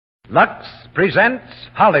Lux presents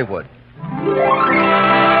Hollywood. The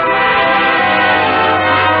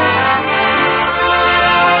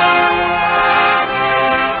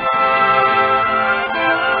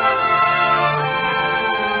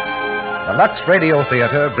Lux Radio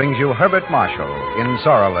Theater brings you Herbert Marshall in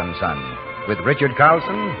Sorell and Son, with Richard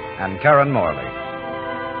Carlson and Karen Morley.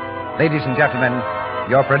 Ladies and gentlemen,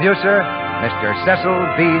 your producer, Mr.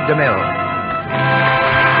 Cecil B. DeMille.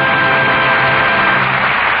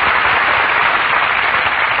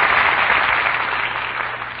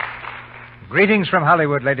 Greetings from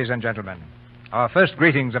Hollywood, ladies and gentlemen. Our first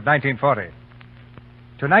greetings of 1940.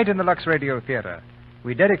 Tonight in the Lux Radio Theater,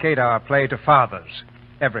 we dedicate our play to fathers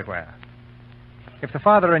everywhere. If the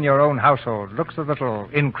father in your own household looks a little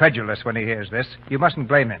incredulous when he hears this, you mustn't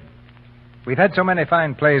blame him. We've had so many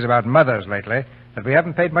fine plays about mothers lately that we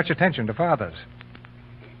haven't paid much attention to fathers.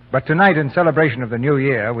 But tonight, in celebration of the new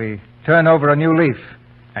year, we turn over a new leaf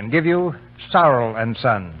and give you Sorell and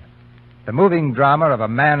Son, the moving drama of a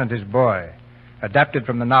man and his boy, adapted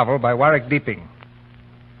from the novel by Warwick Deeping.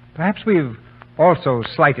 Perhaps we've also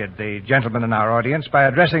slighted the gentlemen in our audience by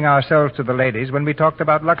addressing ourselves to the ladies when we talked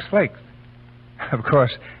about Lux Flakes. Of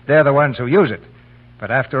course, they're the ones who use it. But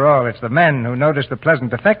after all, it's the men who notice the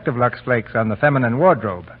pleasant effect of Lux Flakes on the feminine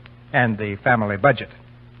wardrobe and the family budget.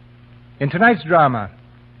 In tonight's drama,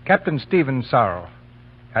 Captain Stephen Sorell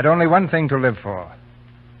had only one thing to live for: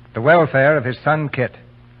 the welfare of his son Kit.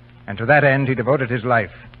 And to that end, he devoted his life.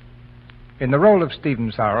 In the role of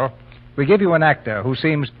Stephen Sorell, we give you an actor who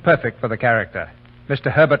seems perfect for the character,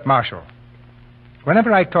 Mr. Herbert Marshall.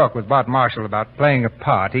 Whenever I talk with Bart Marshall about playing a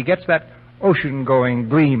part, he gets that ocean-going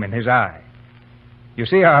gleam in his eye. You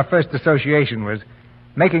see, our first association was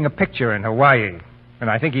making a picture in Hawaii, and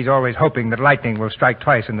I think he's always hoping that lightning will strike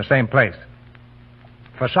twice in the same place.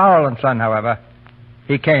 For Sorell and Son, however,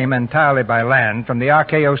 he came entirely by land from the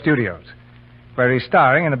RKO studios, where he's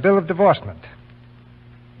starring in a bill of divorcement.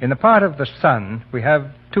 In the part of the son, we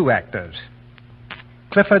have two actors.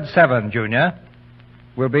 Clifford Severn, Jr.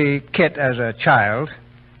 will be Kit as a child,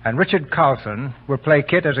 and Richard Carlson will play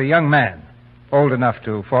Kit as a young man, old enough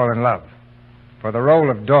to fall in love. For the role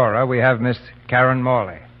of Dora, we have Miss Karen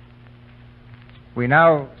Morley. We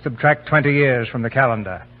now subtract 20 years from the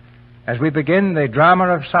calendar as we begin the drama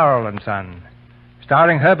of Sorell and Son,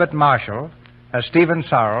 starring Herbert Marshall as Stephen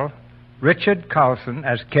Sorell, Richard Carlson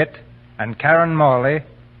as Kit, and Karen Morley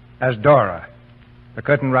as Dora. The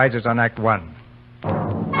curtain rises on Act One.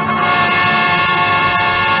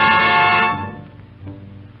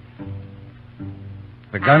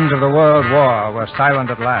 The guns of the World War were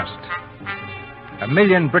silent at last. 1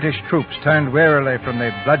 million British troops turned wearily from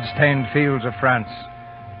the blood-stained fields of France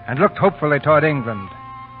and looked hopefully toward England,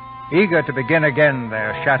 eager to begin again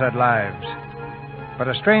their shattered lives. But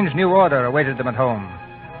a strange new order awaited them at home.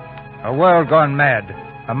 A world gone mad,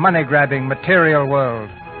 a money-grabbing, material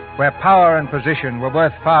world, where power and position were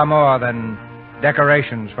worth far more than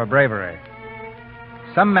decorations for bravery.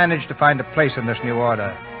 Some managed to find a place in this new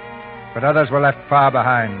order, but others were left far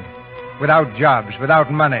behind, without jobs,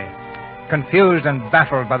 without money, confused and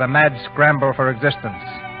baffled by the mad scramble for existence.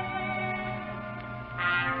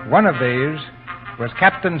 One of these was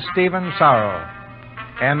Captain Stephen Sorell,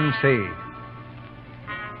 M.C.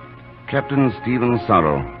 Captain Stephen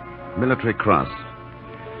Sorell, Military Cross.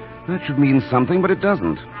 That should mean something, but it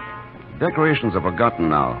doesn't. Decorations are forgotten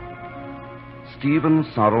now. Stephen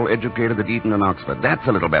Sorell, educated at Eton and Oxford. That's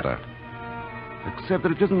a little better. Except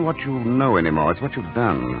that it isn't what you know anymore. It's what you've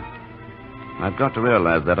done. I've got to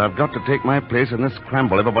realize that. I've got to take my place in this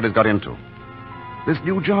scramble everybody's got into. This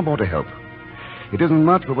new job ought to help. It isn't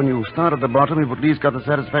much, but when you start at the bottom, you've at least got the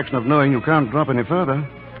satisfaction of knowing you can't drop any further.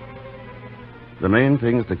 The main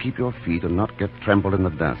thing is to keep your feet and not get trampled in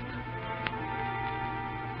the dust.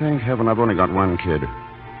 Thank heaven I've only got one kid.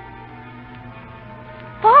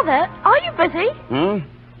 Father, are you busy?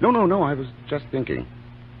 No. I was just thinking.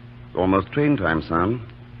 It's almost train time, son.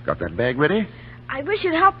 Got that bag ready? I wish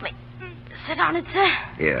you'd help me. Sit on it, sir.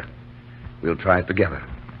 Here. We'll try it together.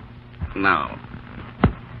 Now.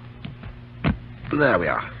 There we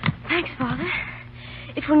are. Thanks, Father.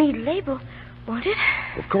 It will need a label, won't it?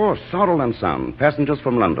 Of course. Sorell and Son. Passengers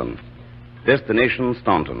from London. Destination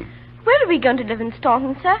Staunton. Where are we going to live in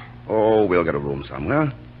Staunton, sir? Oh, we'll get a room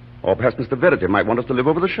somewhere. Or perhaps Mr. Verity might want us to live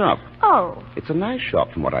over the shop. Oh. It's a nice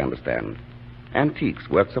shop, from what I understand. Antiques,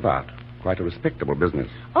 works of art. Quite a respectable business.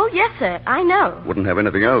 Oh, yes, sir. I know. Wouldn't have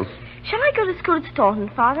anything else. Shall I go to school at Staunton,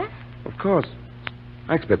 Father? Of course.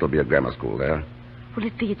 I expect there'll be a grammar school there. Will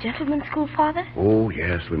it be a gentleman's school, Father? Oh,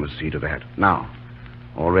 yes, we must see to that. Now,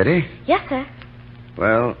 all ready? Yes, sir.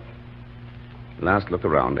 Well, last look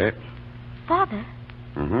around, eh? Father,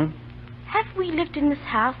 Mm-hmm. Have we lived in this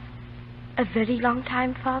house a very long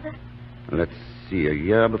time, Father? Let's see, a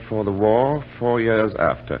year before the war, 4 years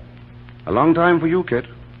after. A long time for you, Kit.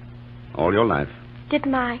 All your life. Did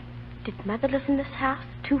Mother live in this house,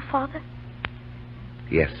 too, Father?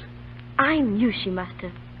 Yes. I knew she must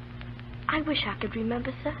have. I wish I could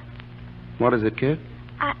remember, sir. What is it, Kit?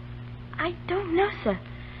 I don't know, sir.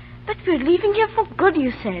 But we're leaving here for good,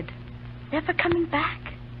 you said. Never coming back.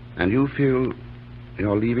 And you feel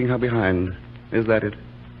you're leaving her behind. Is that it?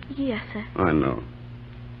 Yes, sir. I know.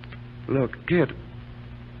 Look, Kit,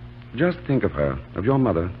 just think of her, of your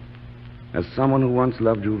mother, as someone who once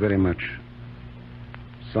loved you very much.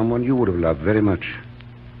 Someone you would have loved very much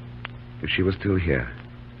if she was still here.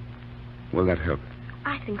 Will that help?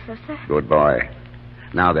 I think so, sir. Good boy.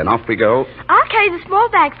 Now then, off we go. I'll carry the small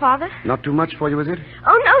bag, Father. Not too much for you, is it?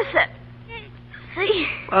 Oh, no, sir. See?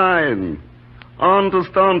 Fine. On to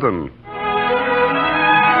Staunton.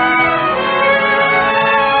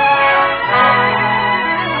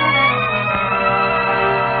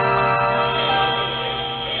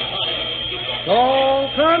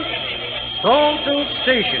 Staunton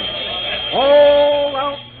Station. All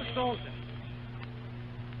out for Staunton.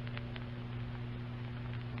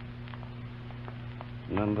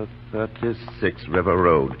 Number 36, River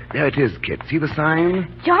Road. There it is, Kit. See the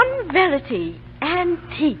sign? John Verity,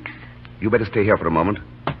 Antiques. You better stay here for a moment.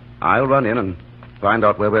 I'll run in and find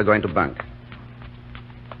out where we're going to bunk.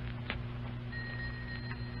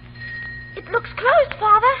 It looks closed,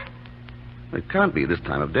 Father. It can't be this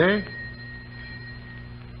time of day.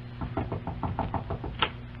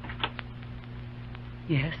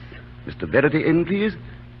 Yes. Mr. Verity in, please.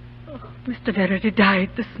 Oh, Mr. Verity died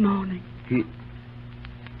this morning. He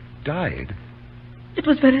died? It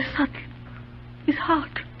was very sudden. His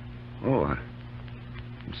heart. Oh,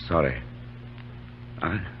 I'm sorry.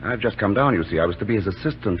 I've just come down, you see. I was to be his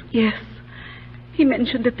assistant. Yes. He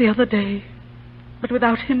mentioned it the other day. But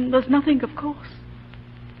without him, there's nothing, of course.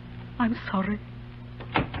 I'm sorry.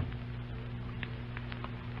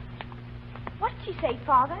 What did she say,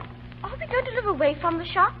 Father? Are we going to live away from the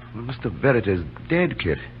shop? Well, Mr. Verity's dead,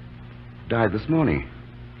 Kit. Died this morning.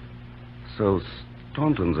 So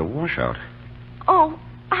Staunton's a washout. Oh,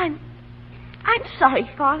 I'm sorry,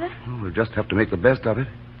 Father. Well, we'll just have to make the best of it.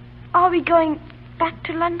 Are we going back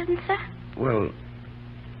to London, sir? Well,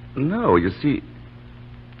 no, you see...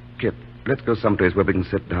 Kit, let's go someplace where we can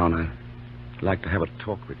sit down. I'd like to have a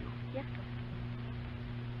talk with you. Yes, sir.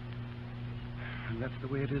 And that's the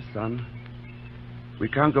way it is, son. We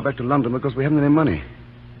can't go back to London because we haven't any money.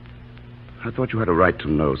 I thought you had a right to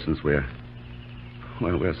know since we're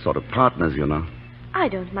sort of partners, you know. I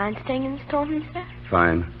don't mind staying in Staunton, sir.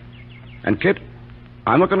 Fine. And, Kit,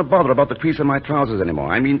 I'm not going to bother about the crease in my trousers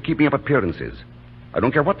anymore. I mean keeping up appearances. I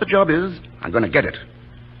don't care what the job is. I'm going to get it.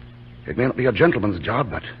 It may not be a gentleman's job,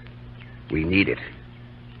 but we need it.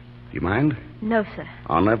 Do you mind? No, sir.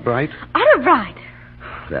 Honor bright? Honor bright.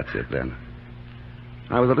 That's it, then.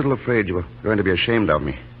 I was a little afraid you were going to be ashamed of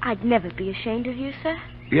me. I'd never be ashamed of you, sir.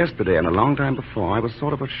 Yesterday and a long time before, I was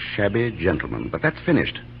sort of a shabby gentleman, but that's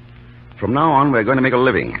finished. From now on, we're going to make a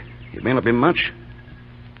living. It may not be much.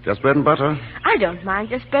 Just bread and butter. I don't mind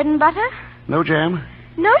just bread and butter. No jam?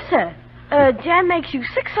 No, sir. Jam makes you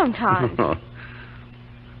sick sometimes.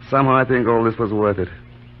 Somehow I think all this was worth it.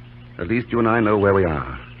 At least you and I know where we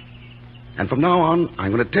are. And from now on,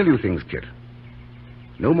 I'm going to tell you things, Kit.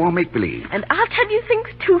 No more make-believe. And I'll tell you things,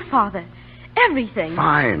 too, Father. Everything.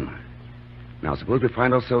 Fine. Now, suppose we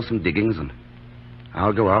find ourselves some diggings, and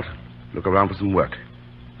I'll go out, look around for some work.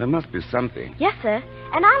 There must be something. Yes, sir.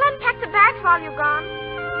 And I'll unpack the bags while you're gone.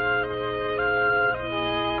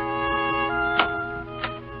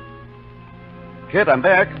 Kit, I'm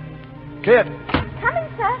back. Kit. Coming,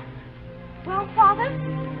 sir. Well, Father,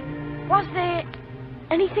 was there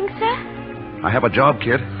anything, sir? I have a job,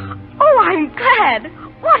 Kit. Oh, I'm glad.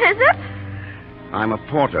 What is it? I'm a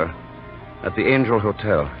porter at the Angel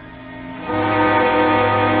Hotel.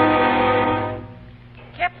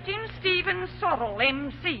 Captain Stephen Sorell,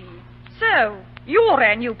 M.C. So, you're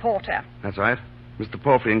a new porter. That's right. Mr.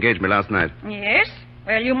 Palfrey engaged me last night. Yes?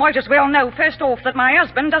 Well, you might as well know first off that my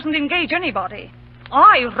husband doesn't engage anybody.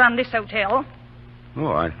 I run this hotel.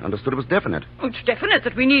 Oh, I understood it was definite. It's definite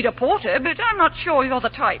that we need a porter, but I'm not sure you're the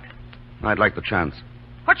type. I'd like the chance.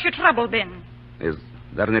 What's your trouble been? Is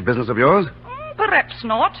that any business of yours? Perhaps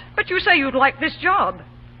not, but you say you'd like this job.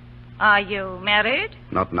 Are you married?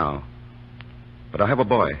 Not now. But I have a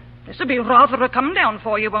boy. This'll be rather a come-down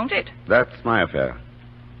for you, won't it? That's my affair.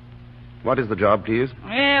 What is the job, please?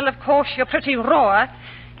 Well, of course, you're pretty raw.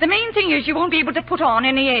 The main thing is you won't be able to put on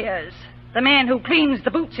any airs. The man who cleans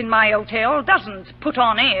the boots in my hotel doesn't put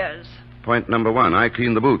on airs. Point number 1, I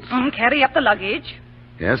clean the boots. Carry up the luggage.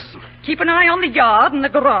 Yes? Keep an eye on the yard and the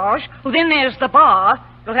garage. Well, then there's the bar.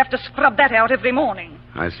 You'll have to scrub that out every morning.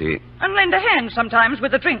 I see. And lend a hand sometimes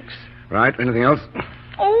with the drinks. Right, anything else?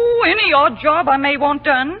 Oh, any odd job I may want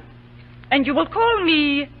done. And you will call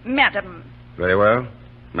me Madam. Very well.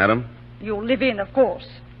 Madam? You'll live in, of course.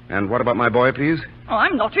 And what about my boy, please? Oh,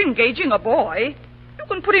 I'm not engaging a boy. You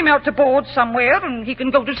can put him out to board somewhere, and he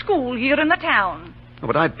can go to school here in the town. Oh,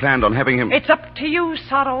 but I'd planned on having him... It's up to you,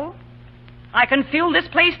 Sorrel. I can fill this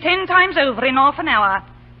place 10 times over in half an hour.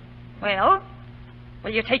 Well,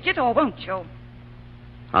 will you take it or won't you?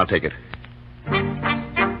 I'll take it.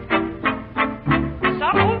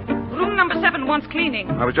 Sorrel, room number 7 wants cleaning.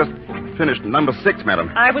 I was just finished number 6,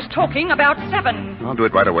 madam. I was talking about 7. I'll do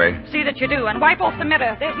it right away. See that you do, and wipe off the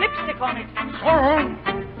mirror. There's lipstick on it. Sorrel,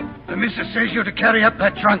 the missus says you're to carry up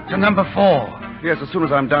that trunk to number 4. Yes, as soon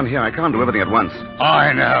as I'm done here, I can't do everything at once.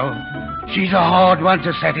 I know. She's a hard one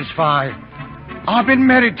to satisfy. I've been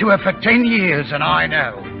married to her for 10 years, and I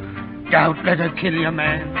know. Don't let her kill you,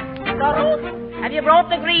 man. Sorrel, have you brought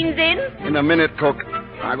the greens in? In a minute, cook.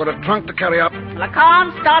 I've got a trunk to carry up. Well, I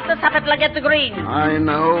can't start the supper till I get the greens. I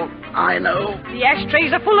know. The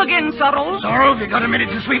ashtrays are full again, Sorrel. Sorrel, have you got a minute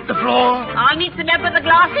to sweep the floor? I'll need some help with the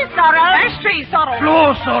glasses, Sorrel. Ashtrays, Sorrel.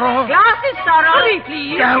 Floor, Sorrel. Glasses, Sorrel. Hurry,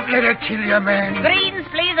 please. Don't let her kill you, man. Greens,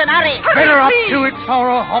 please, and hurry. Better up please. to it,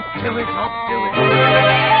 Sorrel. Hop to it, hop to it.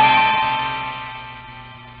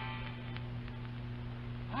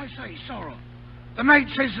 I say, Sorrel, the maid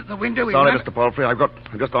says that the window is... Sorry, Mr. Palfrey. I'm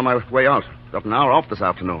just on my way out. Got an hour off this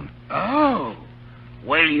afternoon. Oh.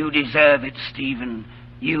 Well, you deserve it, Stephen.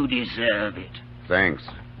 You deserve it. Thanks.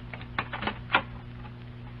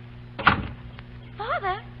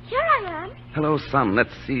 Father, here I am. Hello, son.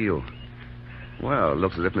 Let's see you. Well,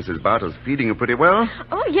 looks as if Mrs. Barter's feeding you pretty well.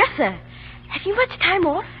 Oh, yes, sir. Have you much time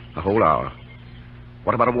off? A whole hour.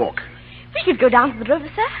 What about a walk? We could go down to the river,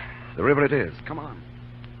 sir. The river it is. Come on.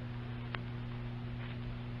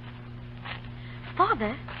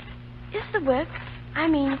 Father, is the work,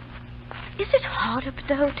 is it hard up at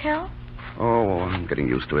the hotel? Oh, I'm getting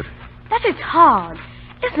used to it. That is hard,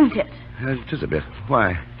 isn't it? It is a bit.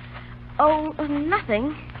 Why? Oh,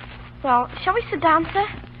 nothing. Well, shall we sit down, sir?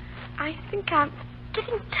 I think I'm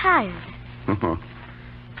getting tired.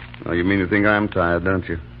 Oh, you mean you think I'm tired, don't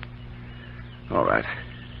you? All right.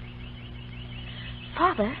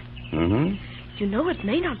 Father, Mm-hmm. you know it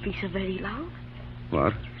may not be so very long.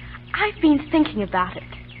 What? I've been thinking about it.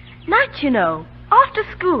 Nights, you know, after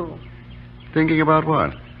school. Thinking about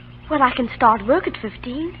what? Well, I can start work at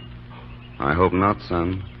 15. I hope not,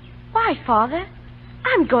 son. Why, Father?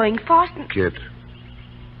 I'm going fast and... Kid,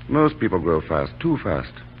 most people grow fast, too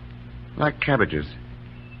fast. Like cabbages.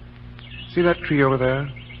 See that tree over there?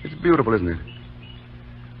 It's beautiful, isn't it?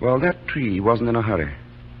 Well, that tree wasn't in a hurry.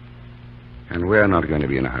 And we're not going to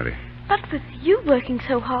be in a hurry. But with you working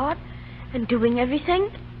so hard and doing everything,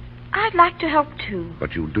 I'd like to help too.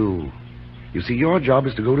 But you do. You see, your job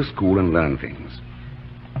is to go to school and learn things.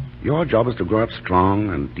 Your job is to grow up strong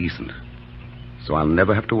and decent. So I'll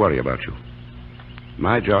never have to worry about you.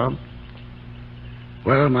 My job?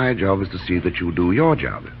 Well, my job is to see that you do your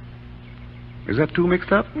job. Is that too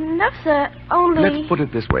mixed up? No, sir, only... Let's put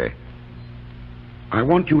it this way. I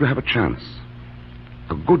want you to have a chance.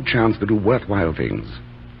 A good chance to do worthwhile things.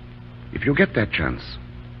 If you get that chance,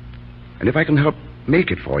 and if I can help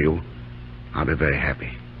make it for you, I'll be very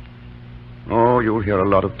happy. Oh, you'll hear a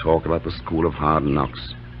lot of talk about the school of hard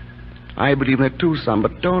knocks. I believe in it too, son,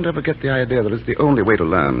 but don't ever get the idea that it's the only way to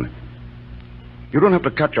learn. You don't have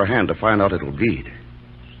to cut your hand to find out it'll bleed.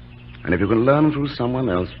 And if you can learn through someone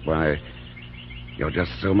else, why, you're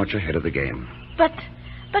just so much ahead of the game. But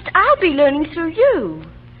I'll be learning through you.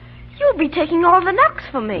 You'll be taking all the knocks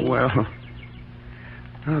for me. Well,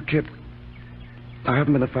 Kip, I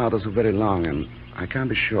haven't been a father so very long, and I can't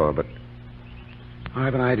be sure, but I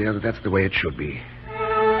have an idea that that's the way it should be.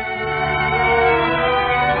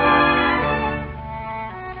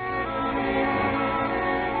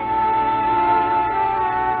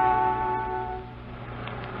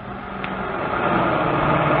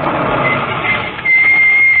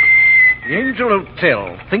 The Angel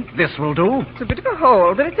Hotel. Think this will do? It's a bit of a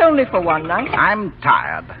hole, but it's only for one night. I'm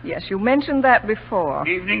tired. Yes, you mentioned that before.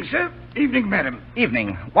 Evening, sir. Evening, madam.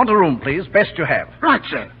 Evening. Want a room, please. Best you have. Right,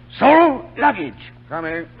 sir. Sorrel, luggage.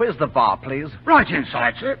 Coming. Where's the bar, please? Right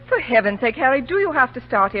inside, sir. For heaven's sake, Harry, do you have to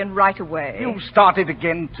start in right away? You started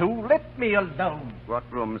again, too. Let me alone. What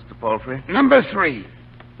room, Mr. Palfrey? Number 3.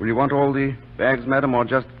 Will you want all the bags, madam, or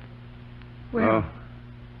just... Well,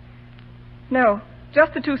 no.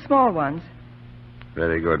 Just the 2 small ones.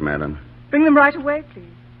 Very good, madam. Bring them right away, please.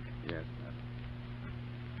 Yes,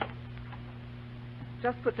 madam.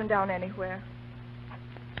 Just put them down anywhere.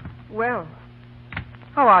 Well,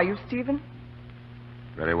 how are you, Stephen?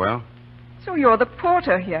 Very well. So you're the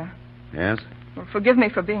porter here. Yes? Well, forgive me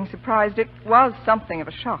for being surprised. It was something of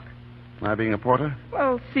a shock. My being a porter?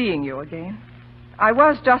 Well, seeing you again. I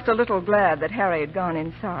was just a little glad that Harry had gone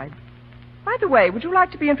inside. By the way, would you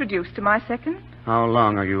like to be introduced to my second? How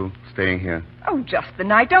long are you staying here? Oh, just the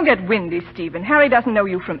night. Don't get windy, Stephen. Harry doesn't know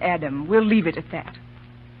you from Adam. We'll leave it at that.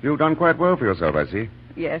 You've done quite well for yourself, I see.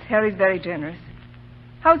 Yes, Harry's very generous.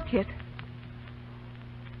 How's Kit?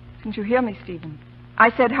 Didn't you hear me, Stephen?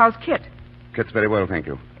 I said, how's Kit? Kit's very well, thank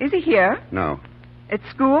you. Is he here? No. At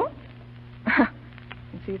school?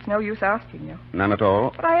 You see, it's no use asking you. None at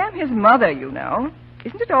all? But I am his mother, you know.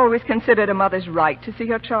 Isn't it always considered a mother's right to see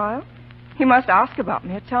her child? He must ask about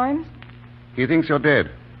me at times. He thinks you're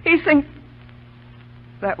dead. He thinks...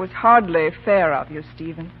 That was hardly fair of you,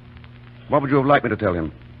 Stephen. What would you have liked me to tell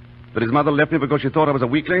him? That his mother left me because she thought I was a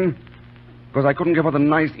weakling? Because I couldn't give her the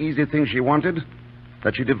nice, easy things she wanted?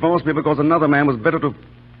 That she divorced me because another man was better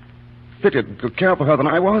fitted to care for her than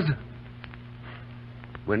I was?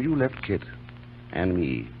 When you left Kit and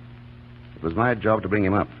me, it was my job to bring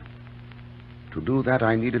him up. To do that,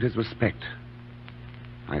 I needed his respect.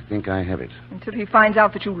 I think I have it. Until he finds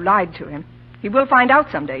out that you lied to him. He will find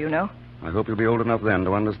out someday, you know. I hope he'll be old enough then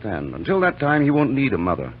to understand. Until that time, he won't need a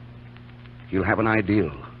mother. He'll have an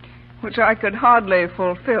ideal. Which I could hardly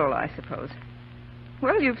fulfill, I suppose.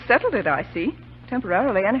 Well, you've settled it, I see.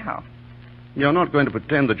 Temporarily, anyhow. You're not going to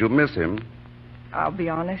pretend that you miss him. I'll be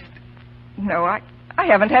honest. No, I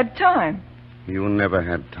haven't had time. You never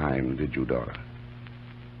had time, did you, Dora?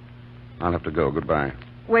 I'll have to go. Goodbye.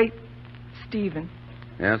 Wait, Stephen.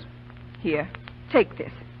 Yes? Here, take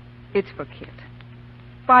this. It's for Kit.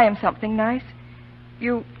 Buy him something nice.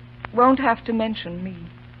 You won't have to mention me.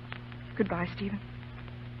 Goodbye, Stephen.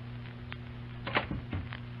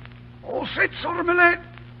 All set, Sorrel, my lad?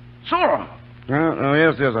 Sorrel. Oh,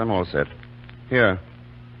 yes, I'm all set. Here.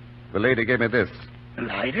 The lady gave me this. The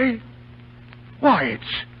lady? Why,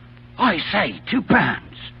 I say, £2.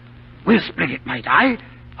 We'll split it, mate, eh?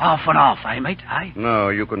 Half and half, eh, mate, eh? No,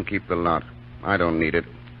 you can keep the lot. I don't need it.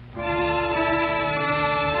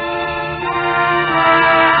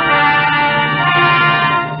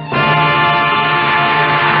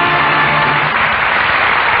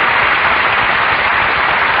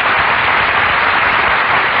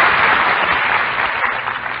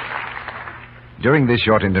 During this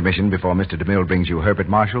short intermission before Mr. DeMille brings you Herbert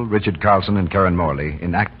Marshall, Richard Carlson, and Karen Morley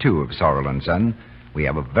in Act 2 of Sorrel and Son, we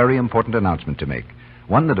have a very important announcement to make,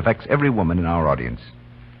 one that affects every woman in our audience.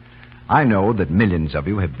 I know that millions of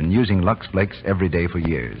you have been using Lux Flakes every day for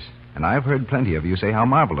years, and I've heard plenty of you say how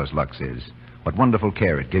marvelous Lux is, what wonderful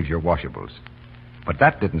care it gives your washables. But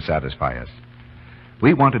that didn't satisfy us.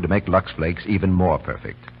 We wanted to make Lux Flakes even more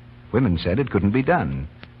perfect. Women said it couldn't be done,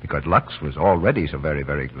 because Lux was already so very,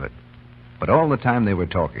 very good. But all the time they were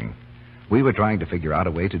talking, we were trying to figure out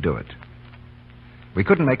a way to do it. We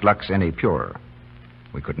couldn't make Lux any purer.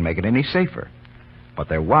 We couldn't make it any safer. But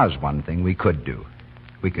there was one thing we could do.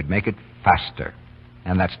 We could make it faster.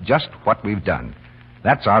 And that's just what we've done.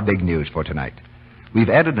 That's our big news for tonight. We've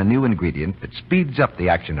added a new ingredient that speeds up the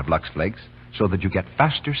action of Lux Flakes so that you get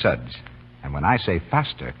faster suds. And when I say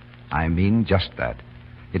faster, I mean just that.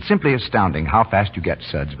 It's simply astounding how fast you get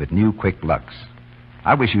suds with new Quick Lux.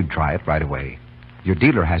 I wish you'd try it right away. Your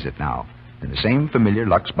dealer has it now, in the same familiar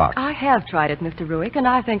Lux box. I have tried it, Mr. Ruick, and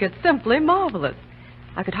I think it's simply marvelous.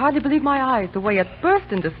 I could hardly believe my eyes the way it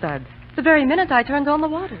burst into suds the very minute I turned on the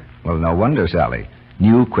water. Well, no wonder, Sally.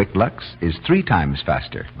 New Quick Lux is 3 times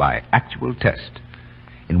faster by actual test.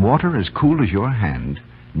 In water as cool as your hand,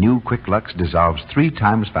 new Quick Lux dissolves 3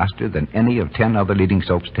 times faster than any of 10 other leading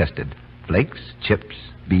soaps tested. Flakes, chips,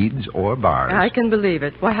 beads, or bars. I can believe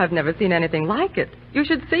it. Why, I've never seen anything like it. You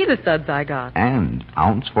should see the suds I got. And,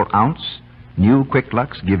 ounce for ounce, new Quick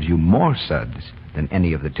Lux gives you more suds than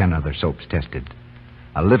any of the 10 other soaps tested.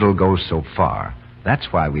 A little goes so far.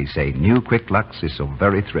 That's why we say new Quick Lux is so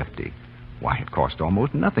very thrifty. Why, it costs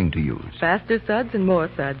almost nothing to use. Faster suds and more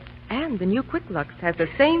suds. And the new Quick Lux has the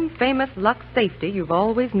same famous Lux safety you've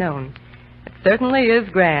always known. It certainly is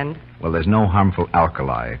grand. Well, there's no harmful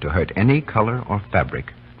alkali to hurt any color or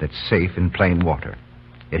fabric that's safe in plain water.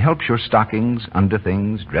 It helps your stockings,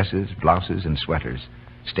 underthings, dresses, blouses, and sweaters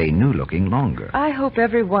stay new-looking longer. I hope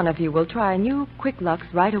every one of you will try a new Quick Lux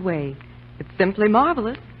right away. It's simply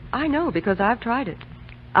marvelous. I know because I've tried it.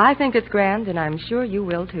 I think it's grand, and I'm sure you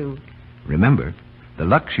will, too. Remember, the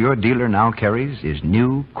Lux your dealer now carries is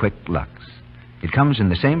new Quick Lux. It comes in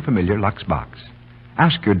the same familiar Lux box.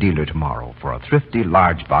 Ask your dealer tomorrow for a thrifty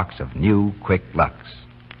large box of new, quick Lux.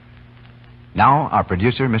 Now, our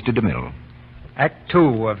producer, Mr. DeMille. Act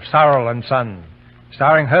 2 of Sorell and Son,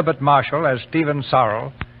 starring Herbert Marshall as Stephen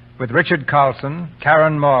Sorell, with Richard Carlson,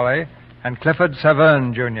 Karen Morley, and Clifford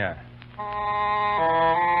Saverne, Jr.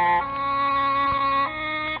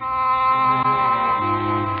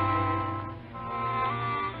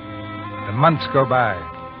 The months go by,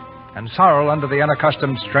 and Sorell, under the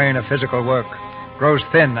unaccustomed strain of physical work, grows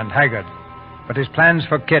thin and haggard. But his plans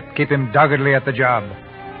for Kit keep him doggedly at the job,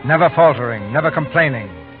 never faltering, never complaining.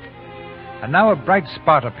 And now a bright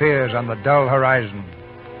spot appears on the dull horizon.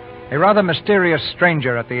 A rather mysterious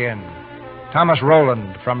stranger at the inn, Thomas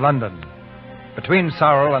Rowland from London. Between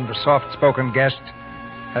Sorell and the soft-spoken guest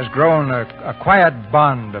has grown a quiet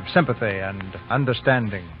bond of sympathy and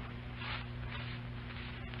understanding.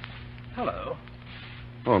 Hello.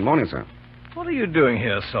 Oh, morning, sir. What are you doing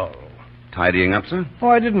here, Sorell? Tidying up, sir? Oh,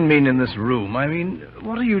 I didn't mean in this room. I mean,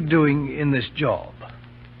 what are you doing in this job?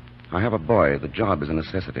 I have a boy. The job is a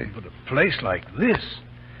necessity. But a place like this?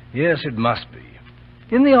 Yes, it must be.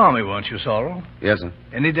 In the army, weren't you, Sorell? Yes, sir.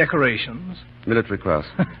 Any decorations? Military cross.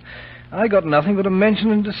 I got nothing but a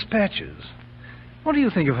mention in dispatches. What do you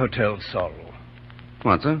think of hotels, Sorell?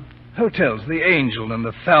 What, sir? Hotels, the Angel and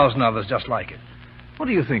 1,000 others just like it. What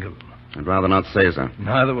do you think of them? I'd rather not say, sir.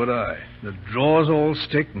 Neither would I. The drawers all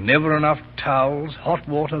stick, never enough towels, hot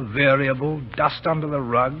water variable, dust under the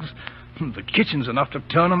rugs. The kitchen's enough to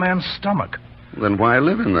turn a man's stomach. Then why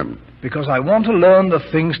live in them? Because I want to learn the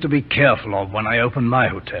things to be careful of when I open my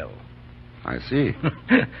hotel. I see.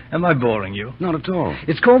 Am I boring you? Not at all.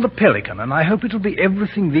 It's called the Pelican, and I hope it'll be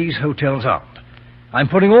everything these hotels aren't. I'm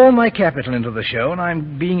putting all my capital into the show, and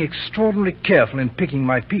I'm being extraordinarily careful in picking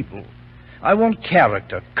my people. I want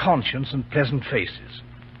character, conscience, and pleasant faces.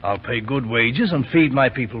 I'll pay good wages and feed my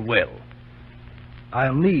people well.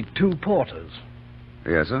 I'll need 2 porters.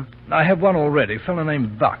 Yes, sir? I have one already, a fellow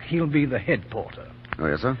named Buck. He'll be the head porter. Oh,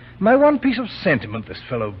 yes, sir? My one piece of sentiment, this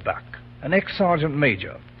fellow Buck, an ex-sergeant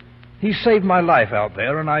major. He saved my life out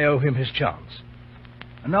there, and I owe him his chance.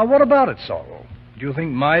 And now, what about it, Sorell? Do you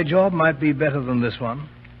think my job might be better than this one?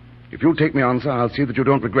 If you'll take me on, sir, I'll see that you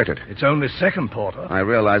don't regret it. It's only second porter. I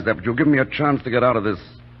realize that, but you've given me a chance to get out of this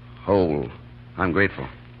hole. I'm grateful.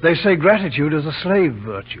 They say gratitude is a slave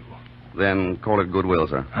virtue. Then call it goodwill,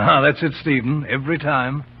 sir. Ah, that's it, Stephen. Every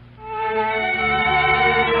time.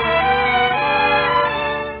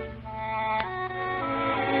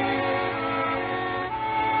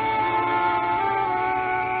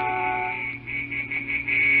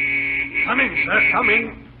 Coming, sir,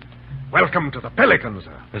 coming. Welcome to the Pelican,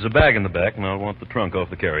 sir. There's a bag in the back, and I'll want the trunk off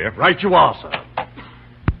the carrier. Right you are, sir.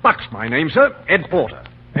 Buck's my name, sir. Ed Porter.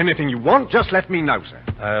 Anything you want, just let me know, sir.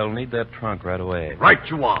 I'll need that trunk right away. Right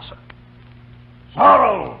you are, sir.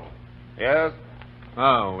 Sorrel! Yes?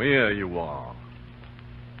 Oh, here you are.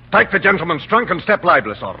 Take the gentleman's trunk and step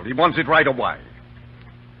lively, Sorrel. He wants it right away.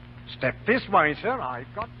 Step this way, sir.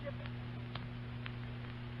 I've got you.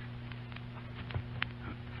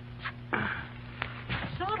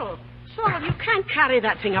 Sorrel, you can't carry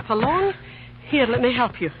that thing up alone. Here, let me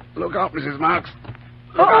help you. Look out, Mrs. Marks.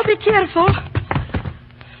 Oh, be careful.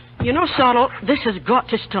 You know, Sorrel, this has got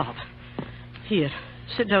to stop. Here,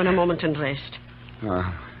 sit down a moment and rest.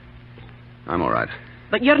 I'm all right.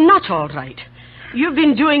 But you're not all right. You've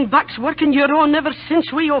been doing Buck's work on your own ever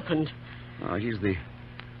since we opened. He's the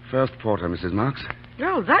first porter, Mrs. Marks.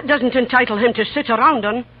 Well, that doesn't entitle him to sit around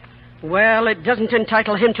on. Well, it doesn't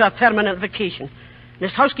entitle him to a permanent vacation.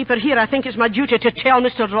 Miss Housekeeper here, I think it's my duty to tell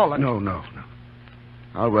Mr. Rowland. No.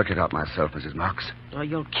 I'll work it out myself, Mrs. Marks. Oh,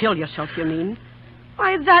 you'll kill yourself, you mean?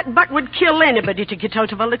 Why, that Buck would kill anybody to get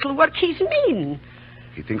out of a little work. He's mean.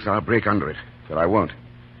 He thinks I'll break under it, but I won't.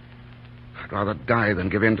 I'd rather die than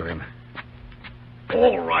give in to him.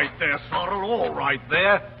 All right there, Sorrel, all right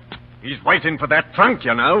there. He's waiting for that trunk,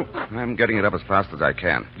 you know. I'm getting it up as fast as I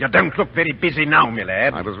can. You don't look very busy now, my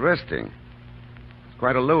lad. I was resting. It's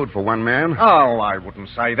quite a load for one man. Oh, I wouldn't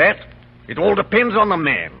say that. It all depends on the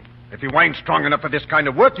man. If you ain't strong enough for this kind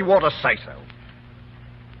of work, you ought to say so.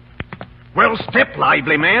 Well, step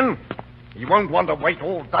lively, man. You won't want to wait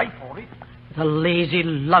all day for it. The lazy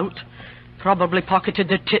lout. Probably pocketed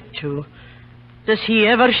the tip, too. Does he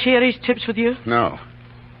ever share his tips with you? No,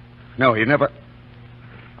 he never...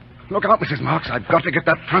 Look out, Mrs. Marks. I've got to get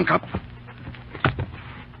that trunk up.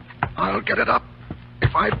 I'll get it up.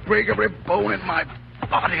 If I break every bone in my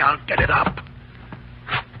body, I'll get it up.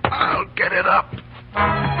 I'll get it up.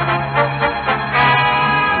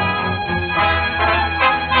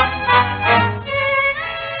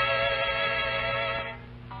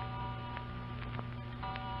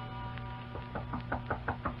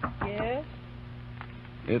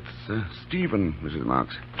 It's Stephen, Mrs.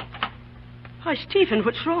 Marks. Hi, Stephen,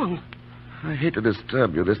 what's wrong? I hate to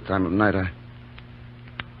disturb you this time of night. I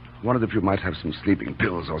wondered if you might have some sleeping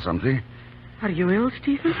pills or something. Are you ill,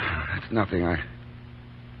 Stephen? It's nothing. A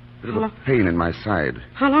bit of a pain in my side.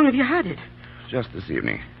 How long have you had it? Just this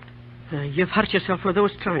evening. You've hurt yourself with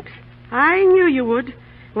those trunks. I knew you would.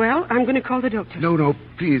 Well, I'm going to call the doctor. No,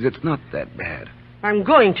 please, it's not that bad. I'm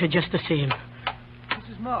going to just the same.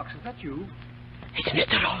 Mrs. Marks, is that you? It's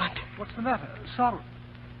Mr. Roland. What's the matter? Sorry.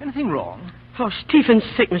 Anything wrong? Oh, Stephen's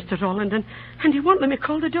sick, Mr. Roland, and he won't let me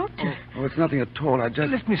call the doctor. Oh, it's nothing at all. I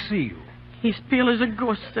just... Let me see you. He's pale as a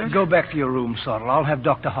ghost, sir. Go back to your room, Sorrel. I'll have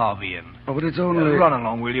Dr. Harvey in. Oh, but it's only... Run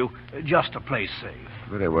along, will you? Just to play safe.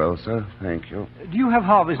 Very well, sir. Thank you. Do you have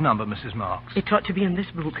Harvey's number, Mrs. Marks? It ought to be in this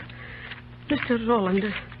book. Mr. Roland,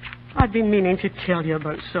 I've been meaning to tell you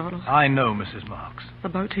about Sorrel. I know, Mrs. Marks.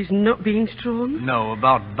 About his not being strong? No,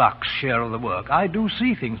 about Buck's share of the work. I do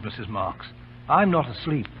see things, Mrs. Marks. I'm not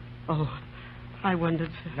asleep. Oh, I wondered,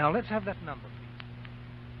 sir. Now, let's have that number.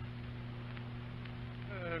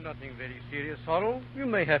 Nothing very serious, Sorrel. You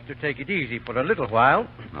may have to take it easy for a little while.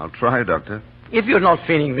 I'll try, Doctor. If you're not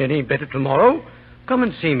feeling any better tomorrow, come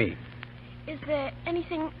and see me. Is there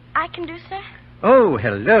anything I can do, sir? Oh,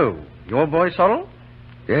 hello. Your boy, Sorrel?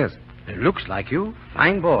 Yes. It looks like you.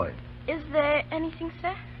 Fine boy. Is there anything,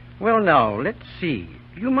 sir? Well, now, let's see.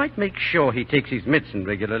 You might make sure he takes his medicine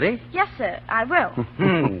regularly. Yes, sir, I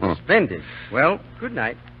will. Splendid. Well, good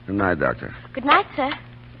night. Good night, Doctor. Good night, sir.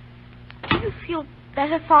 Do you feel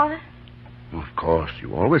better, Father? Of course.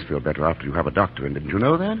 You always feel better after you have a doctor in. Didn't you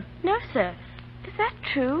know that? No, sir. Is that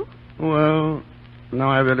true? Well, now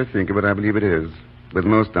I really think of it, I believe it is. With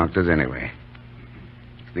most doctors, anyway.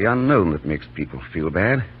 It's the unknown that makes people feel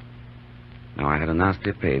bad. Now, I had a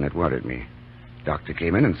nasty pain. It worried me. Doctor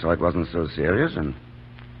came in and saw it wasn't so serious, and,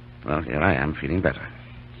 well, here I am, feeling better.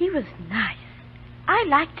 He was nice. I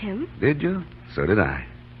liked him. Did you? So did I.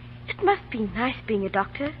 It must be nice being a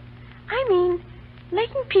doctor. I mean,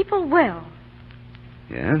 making people well.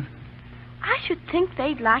 Yes? I should think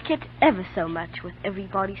they'd like it ever so much with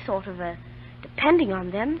everybody sort of, depending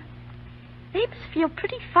on them. They must feel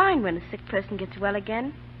pretty fine when a sick person gets well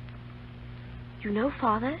again. You know,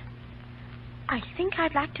 Father, I think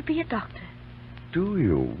I'd like to be a doctor. Do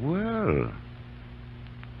you? Well,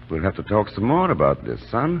 we'll have to talk some more about this,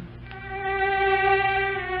 son.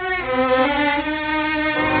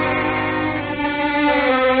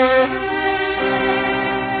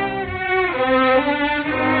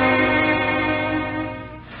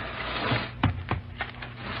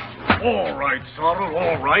 All right, Sorrel,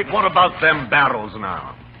 all right. What about them barrels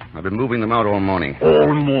now? I've been moving them out all morning.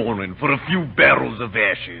 All morning for a few barrels of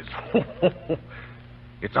ashes.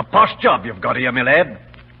 It's a posh job you've got here, my lad.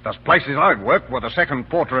 There's places I've worked where the second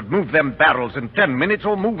porter had moved them barrels in 10 minutes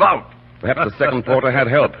or move out. Perhaps the second porter had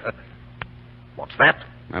help. What's that?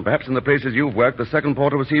 And perhaps in the places you've worked, the second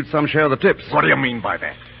porter received some share of the tips. What do you mean by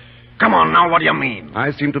that? Come on now, what do you mean?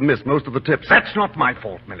 I seem to miss most of the tips. That's not my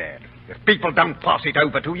fault, my lad. If people don't pass it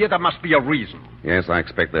over to you, there must be a reason. Yes, I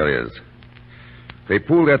expect there is. They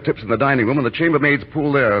pool their tips in the dining room, and the chambermaids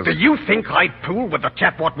pool theirs. Do you think I'd pool with the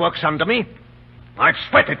chap what works under me? I've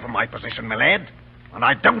sweated for my position, my lad. And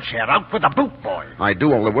I don't share out with the boot boy. I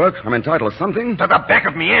do all the work. I'm entitled to something. To the back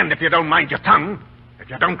of me hand, if you don't mind your tongue. If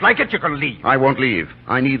you don't like it, you can leave. I won't leave.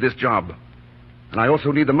 I need this job. And I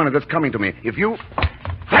also need the money that's coming to me. If you...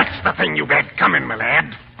 That's the thing you've had coming, my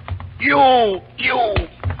lad. You...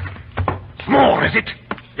 More, is it?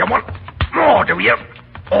 You want more, do you?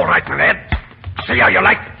 All right, my lad. See how you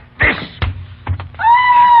like this.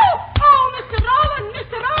 Oh, Mr. Roland,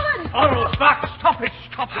 Mr. Roland! Sorrel, Buck, stop it,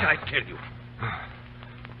 I tell you.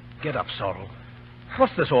 Get up, Sorrel.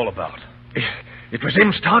 What's this all about? It was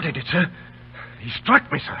him started it, sir. He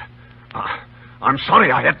struck me, sir. I'm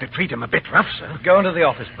sorry I had to treat him a bit rough, sir. Go into the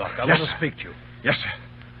office, Buck. I Yes, want to sir. speak to you. Yes, sir.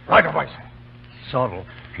 Right away, sir. Sorrel.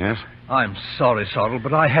 Yes? I'm sorry, Sorrel,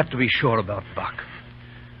 but I had to be sure about Buck.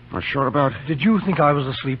 Are sure about... Did you think I was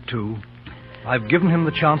asleep, too? I've given him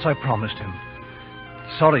the chance I promised him.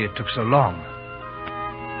 Sorry it took so long.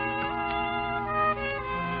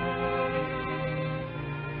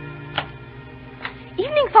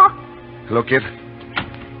 Evening, Father. Hello, kid.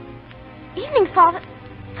 Evening, Father.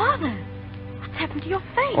 Father, what's happened to your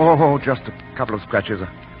face? Oh, just a couple of scratches.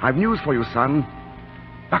 I've news for you, son.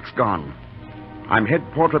 Buck's gone. I'm head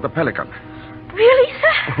porter at the Pelican. Really,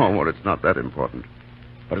 sir? Oh, well, it's not that important.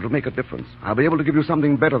 But it'll make a difference. I'll be able to give you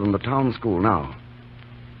something better than the town school now.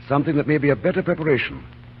 Something that may be a better preparation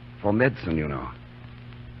for medicine, you know.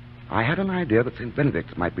 I had an idea that St.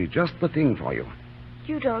 Benedict's might be just the thing for you.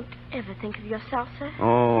 You don't ever think of yourself, sir?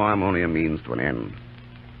 Oh, I'm only a means to an end.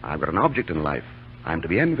 I've got an object in life. I'm to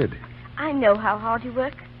be envied. I know how hard you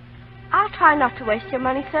work. I'll try not to waste your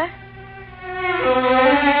money, sir.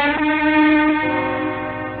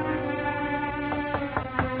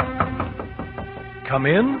 Come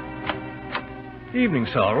in. Evening,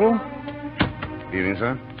 Sorrel. Evening,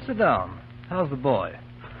 sir. Sit down. How's the boy?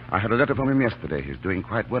 I had a letter from him yesterday. He's doing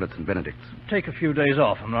quite well at St. Benedict's. Take a few days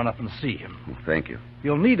off and run up and see him. Oh, thank you.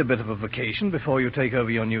 You'll need a bit of a vacation before you take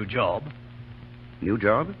over your new job. New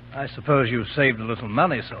job? I suppose you've saved a little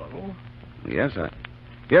money, Sorrel. Yes,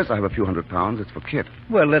 I have a few £100. It's for Kit.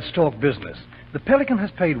 Well, let's talk business. The Pelican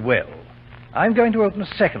has paid well. I'm going to open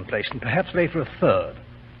a second place and perhaps later a third.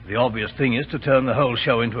 The obvious thing is to turn the whole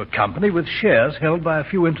show into a company with shares held by a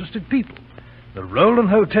few interested people. The Roland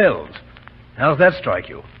Hotels. How's that strike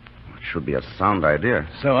you? It should be a sound idea.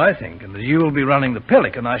 So I think, and as you will be running the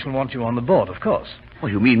Pelican, I shall want you on the board, of course. Oh,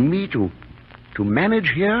 you mean me to manage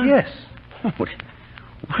here? Yes. Oh, well,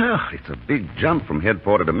 it's a big jump from head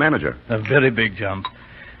porter to manager. A very big jump.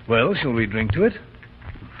 Well, shall we drink to it?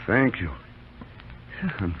 Thank you.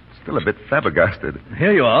 I'm still a bit flabbergasted.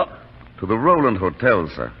 Here you are. To the Roland Hotel,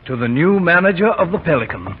 sir. To the new manager of the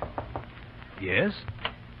Pelican. Yes?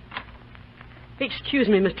 Excuse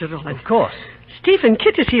me, Mr. Roland. Of course. Stephen,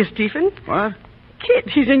 Kit is here, Stephen. What? Kit,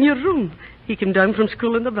 he's in your room. He came down from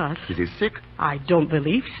school in the bus. Is he sick? I don't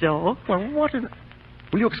believe so. Well, what in...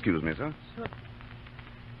 Will you excuse me, sir? Sir.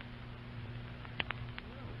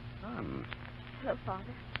 Son. Hello,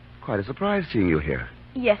 Father. Quite a surprise seeing you here.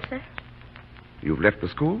 Yes, sir. You've left the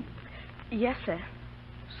school? Yes, sir.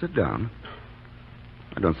 Sit down.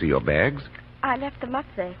 I don't see your bags. I left them up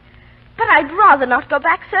there. But I'd rather not go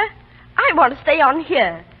back, sir. I want to stay on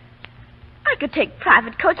here. I could take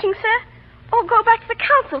private coaching, sir, or go back to the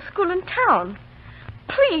council school in town.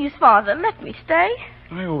 Please, Father, let me stay.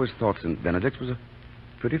 I always thought St. Benedict's was a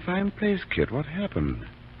pretty fine place, Kit. What happened?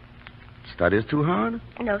 Studies too hard?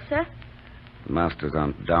 No, sir. The masters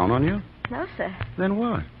aren't down on you? No, sir. Then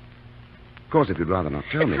what? Of course, if you'd rather not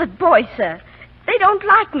tell me. It's the boys, sir. They don't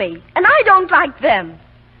like me, and I don't like them.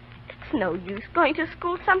 It's no use going to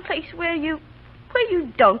school someplace where you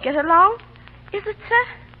don't get along. Is it, sir?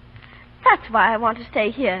 That's why I want to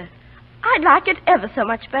stay here. I'd like it ever so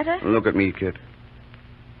much better. Look at me, Kit.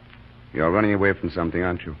 You're running away from something,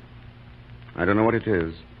 aren't you? I don't know what it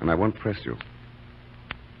is, and I won't press you.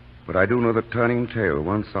 But I do know that turning tail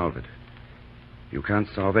won't solve it. You can't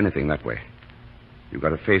solve anything that way. You've got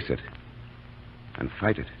to face it and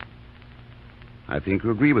fight it. I think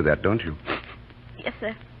you agree with that, don't you? Yes,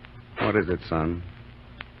 sir. What is it, son?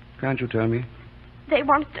 Can't you tell me? They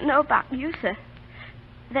wanted to know about you, sir.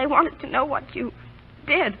 They wanted to know what you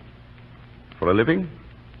did. For a living?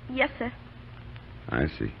 Yes, sir. I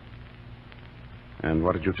see. And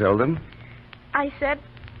what did you tell them? I said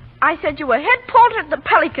you were head porter at the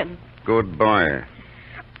Pelican. Good boy.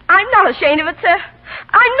 I'm not ashamed of it, sir.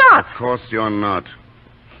 I'm not. Of course you're not.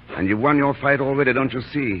 And you've won your fight already, don't you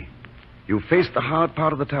see? You've faced the hard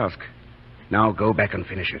part of the task. Now go back and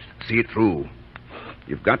finish it. See it through.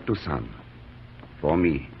 You've got to, son. For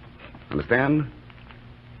me. Understand?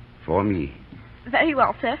 For me. Very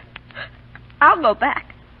well, sir. I'll go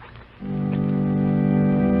back. In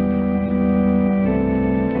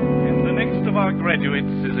the next of our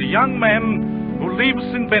graduates is a young man who leaves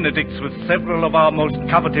St. Benedict's with several of our most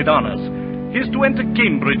coveted honors. He is to enter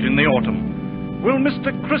Cambridge in the autumn. Will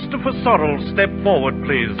Mr. Christopher Sorrell step forward,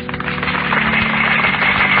 please?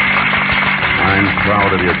 I'm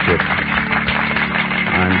proud of you, Kit.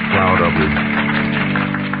 I'm proud of you.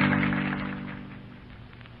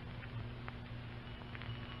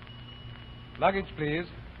 Luggage, please.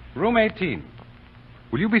 Room 18.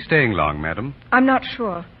 Will you be staying long, madam? I'm not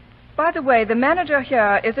sure. By the way, the manager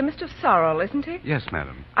here is a Mr. Sorrell, isn't he? Yes,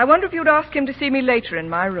 madam. I wonder if you'd ask him to see me later in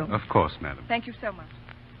my room. Of course, madam. Thank you so much.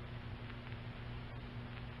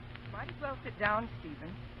 Might as well sit down,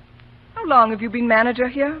 Stephen. How long have you been manager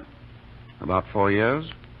here? About 4 years.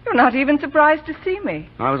 You're not even surprised to see me.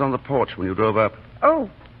 I was on the porch when you drove up. Oh,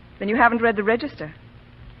 then you haven't read the register.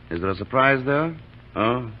 Is there a surprise there?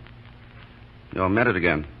 Oh? You're married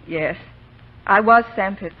again. Yes. I was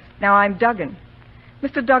Sampits. Now I'm Duggan.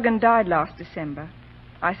 Mr. Duggan died last December.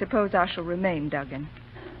 I suppose I shall remain Duggan.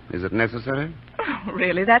 Is it necessary? Oh,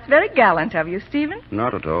 really? That's very gallant of you, Stephen.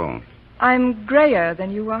 Not at all. I'm grayer than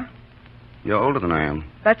you are. You're older than I am.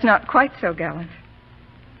 That's not quite so gallant.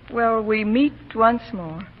 Well, we meet once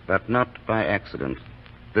more. But not by accident.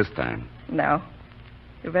 This time. No.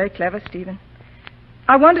 You're very clever, Stephen.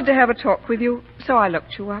 I wanted to have a talk with you, so I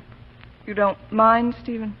looked you up. You don't mind,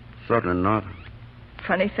 Stephen? Certainly not.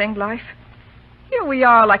 Funny thing, life. Here we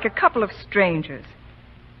are like a couple of strangers.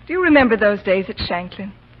 Do you remember those days at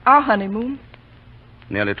Shanklin? Our honeymoon.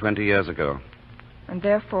 Nearly 20 years ago. And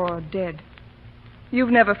therefore dead. You've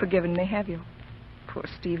never forgiven me, have you? Poor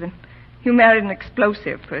Stephen. You married an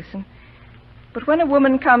explosive person. But when a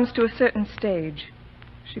woman comes to a certain stage,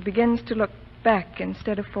 she begins to look back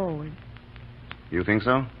instead of forward. You think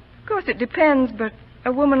so? Of course, it depends, but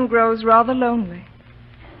a woman grows rather lonely.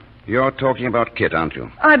 You're talking about Kit, aren't you?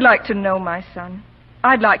 I'd like to know my son.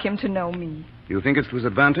 I'd like him to know me. You think it's to his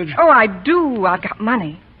advantage? Oh, I do. I've got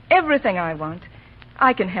money. Everything I want.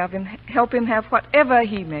 I can help him have whatever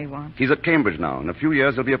he may want. He's at Cambridge now. In a few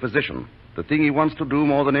years, he'll be a physician. The thing he wants to do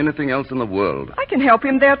more than anything else in the world. I can help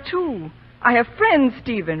him there, too. I have friends,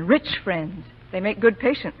 Stephen, rich friends. They make good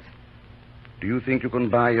patients. Do you think you can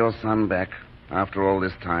buy your son back after all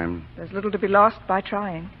this time? There's little to be lost by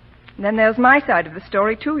trying. And then there's my side of the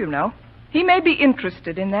story, too, you know. He may be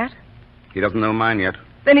interested in that. He doesn't know mine yet.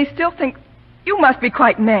 Then he still thinks... You must be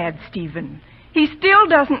quite mad, Stephen. He still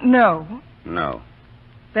doesn't know. No.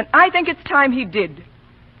 Then I think it's time he did.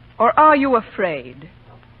 Or are you afraid?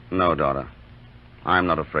 No, daughter. I'm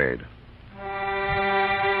not afraid.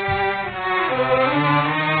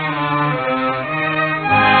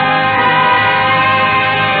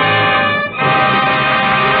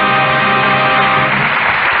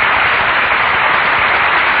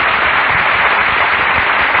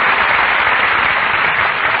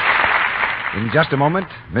 In just a moment,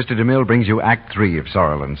 Mr. DeMille brings you Act 3 of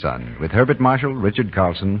Sorrel and Son with Herbert Marshall, Richard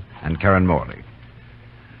Carlson, and Karen Morley.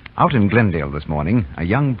 Out in Glendale this morning, a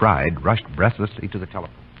young bride rushed breathlessly to the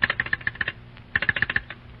telephone.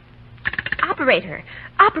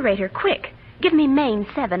 Operator, quick. Give me Maine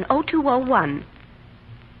 70201.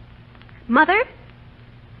 Mother?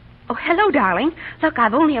 Oh, hello, darling. Look,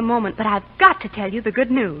 I've only a moment, but I've got to tell you the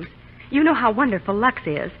good news. You know how wonderful Lux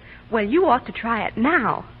is. Well, you ought to try it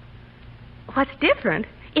now. What's different?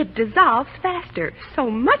 It dissolves faster, so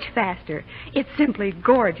much faster. It's simply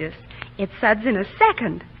gorgeous. It suds in a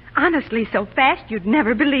second. Honestly, so fast you'd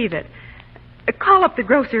never believe it. Call up the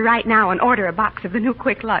grocer right now and order a box of the new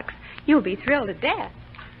Quick Lux. You'll be thrilled to death.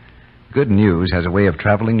 Good news has a way of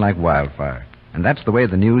traveling like wildfire, and that's the way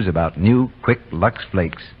the news about new Quick Lux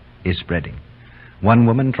Flakes is spreading. One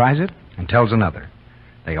woman tries it and tells another.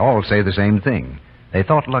 They all say the same thing. They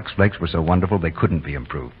thought Lux Flakes were so wonderful they couldn't be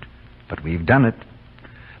improved. But we've done it.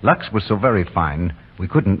 Lux was so very fine, we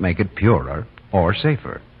couldn't make it purer or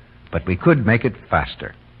safer. But we could make it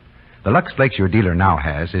faster. The Lux Flakes your dealer now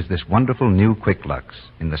has is this wonderful new Quick Lux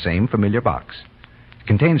in the same familiar box. It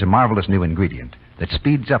contains a marvelous new ingredient that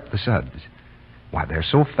speeds up the suds. Why, they're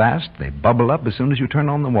so fast, they bubble up as soon as you turn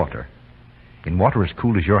on the water. In water as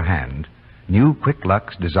cool as your hand, new Quick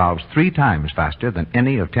Lux dissolves 3 times faster than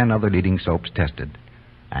any of 10 other leading soaps tested.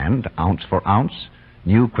 And, ounce for ounce,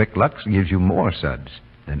 new Quick Lux gives you more suds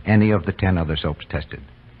than any of the 10 other soaps tested.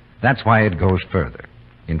 That's why it goes further.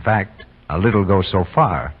 In fact, a little goes so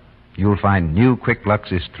far, you'll find new Quick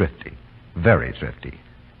Lux is thrifty, very thrifty.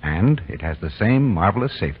 And it has the same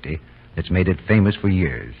marvelous safety that's made it famous for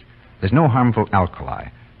years. There's no harmful alkali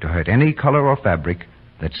to hurt any color or fabric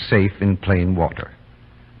that's safe in plain water.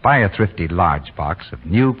 Buy a thrifty large box of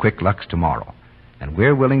new Quick Lux tomorrow, and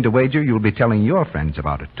we're willing to wager you'll be telling your friends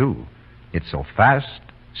about it, too. It's so fast,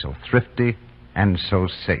 so thrifty, and so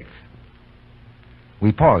safe.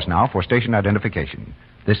 We pause now for station identification.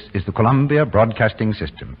 This is the Columbia Broadcasting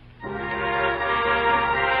System.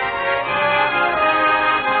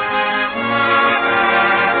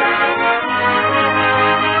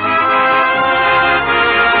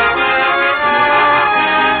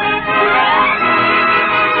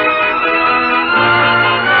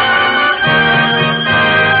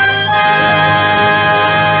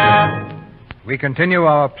 We continue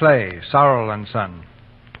our play, Sorrel and Son.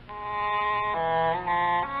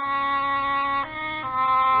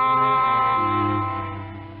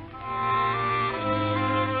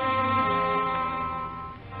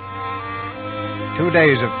 Two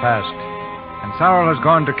days have passed, and Sorrel has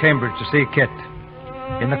gone to Cambridge to see Kit.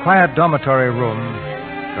 In the quiet dormitory room,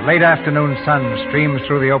 the late afternoon sun streams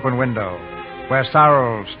through the open window, where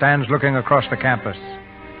Sorrel stands looking across the campus.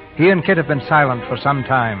 He and Kit have been silent for some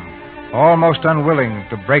time, almost unwilling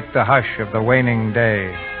to break the hush of the waning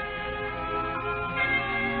day.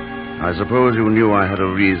 I suppose you knew I had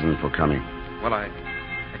a reason for coming. Well, I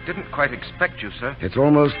didn't quite expect you, sir. It's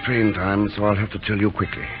almost train time, so I'll have to tell you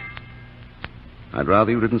quickly. I'd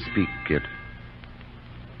rather you didn't speak, Kit.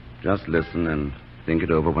 Just listen and think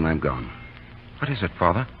it over when I'm gone. What is it,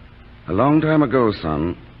 Father? A long time ago,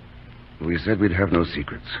 son, we said we'd have no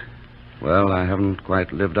secrets. Well, I haven't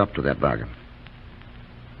quite lived up to that bargain.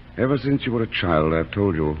 Ever since you were a child, I've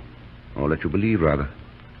told you, or let you believe, rather,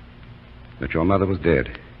 that your mother was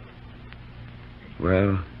dead.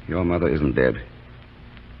 Well, your mother isn't dead.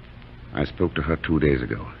 I spoke to her 2 days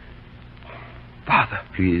ago. Father.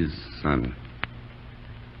 Please, son.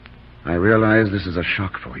 I realize this is a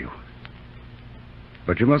shock for you.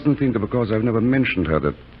 But you mustn't think that because I've never mentioned her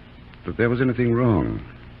that there was anything wrong.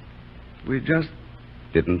 We just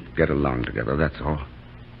didn't get along together, that's all.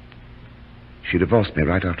 She divorced me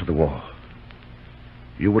right after the war.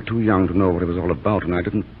 You were too young to know what it was all about, and I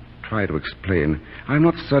didn't try to explain. I'm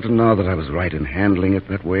not certain now that I was right in handling it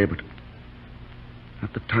that way, but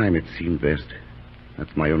at the time it seemed best.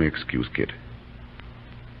 That's my only excuse, kid.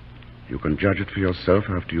 You can judge it for yourself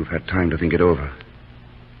after you've had time to think it over.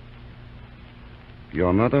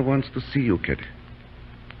 Your mother wants to see you, kid.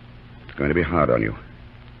 It's going to be hard on you.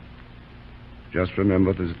 Just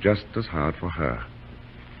remember, this is just as hard for her.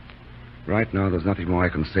 Right now, there's nothing more I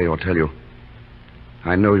can say or tell you.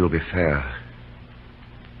 I know you'll be fair.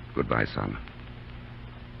 Goodbye, son.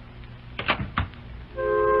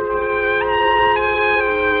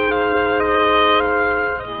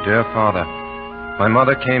 Dear Father, my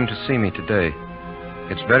mother came to see me today.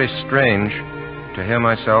 It's very strange to hear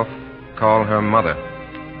myself call her mother.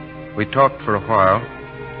 We talked for a while,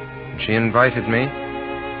 and she invited me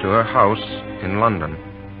to her house in London.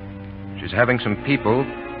 She's having some people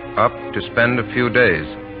up to spend a few days.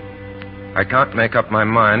 I can't make up my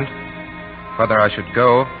mind whether I should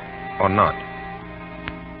go or not.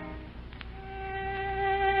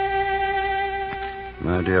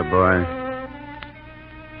 My dear boy,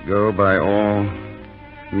 go by all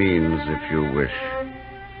means if you wish.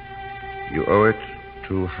 You owe it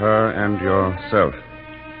to her and yourself.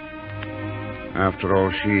 After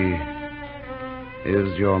all, she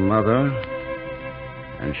is your mother,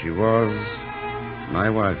 and she was my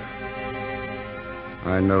wife.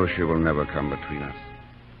 I know she will never come between us.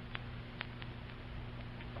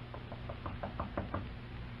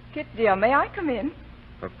 Kit, dear, may I come in?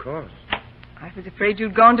 Of course. I was afraid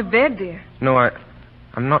you'd gone to bed, dear. No,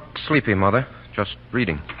 I'm not sleepy, Mother. Just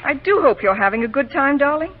reading. I do hope you're having a good time,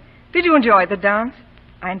 darling. Did you enjoy the dance?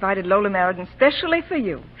 I invited Lola Meriden specially for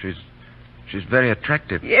you. She's very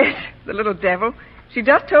attractive. Yes, the little devil. She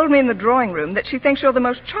just told me in the drawing room that she thinks you're the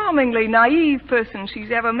most charmingly naive person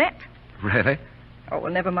she's ever met. Really? Oh,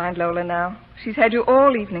 well, never mind Lola now. She's had you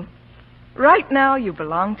all evening. Right now, you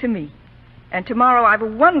belong to me. And tomorrow, I've a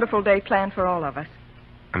wonderful day planned for all of us.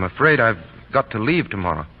 I'm afraid I've got to leave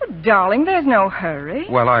tomorrow. Oh, darling, there's no hurry.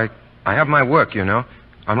 Well, I have my work, you know.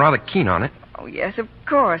 I'm rather keen on it. Oh, yes, of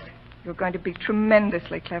course. You're going to be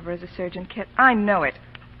tremendously clever as a surgeon, Kit. I know it.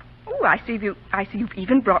 Oh, I see you've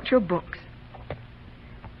even brought your books.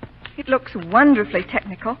 It looks wonderfully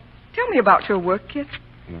technical. Tell me about your work, Kit.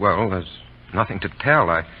 Well, there's nothing to tell.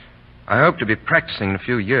 I hope to be practicing in a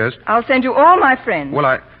few years. I'll send you all my friends. Well,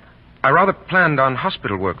 I rather planned on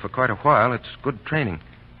hospital work for quite a while. It's good training.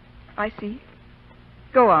 I see.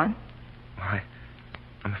 Go on.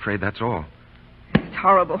 I'm afraid that's all. It's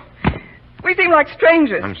horrible. We seem like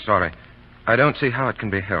strangers. I'm sorry. I don't see how it can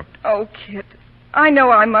be helped. Oh, Kit, I know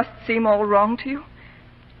I must seem all wrong to you.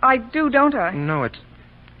 I do, don't I? No,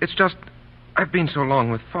 it's just I've been so long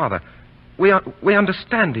with Father. We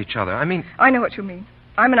understand each other. I mean... I know what you mean.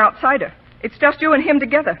 I'm an outsider. It's just you and him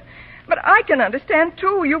together. But I can understand,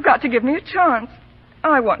 too. You've got to give me a chance.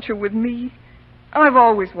 I want you with me. I've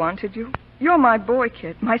always wanted you. You're my boy,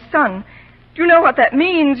 Kit, my son. Do you know what that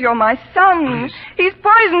means? You're my son. Please. He's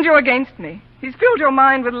poisoned you against me. He's filled your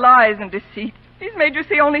mind with lies and deceit. He's made you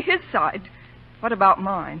see only his side. What about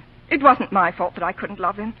mine? It wasn't my fault that I couldn't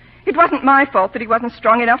love him. It wasn't my fault that he wasn't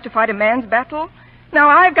strong enough to fight a man's battle. Now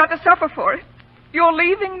I've got to suffer for it. You're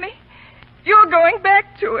leaving me. You're going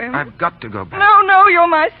back to him. I've got to go back. No, you're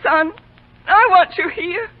my son. I want you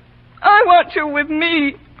here. I want you with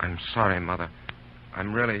me. I'm sorry, Mother.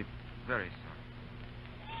 I'm really very sorry.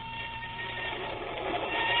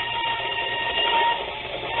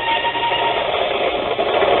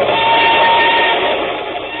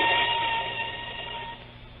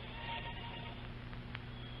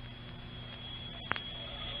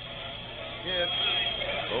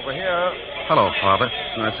 Over here. Hello, Father.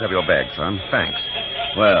 Nice to have your bag, son. Thanks.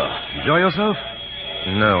 Well, enjoy yourself?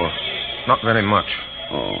 No, not very much.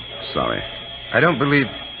 Oh, sorry. I don't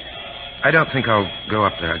think I'll go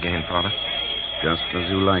up there again, Father. Just as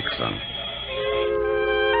you like, son.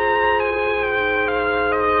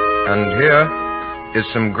 And here is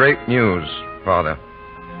some great news, Father.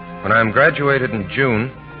 When I'm graduated in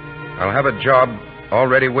June, I'll have a job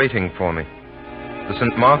already waiting for me. The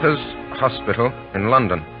St. Martha's Hospital in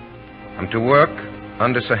London. I'm to work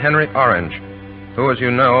under Sir Henry Orange, who, as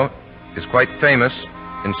you know, is quite famous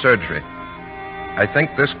in surgery. I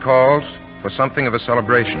think this calls for something of a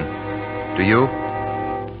celebration. Do you?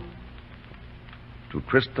 To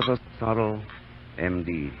Christopher Sorrell,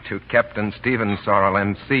 M.D. To Captain Stephen Sorrell,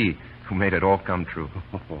 M.C., who made it all come true.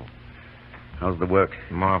 How's the work?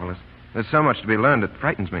 Marvelous. There's so much to be learned, it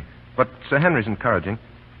frightens me. But Sir Henry's encouraging.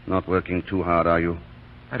 Not working too hard, are you?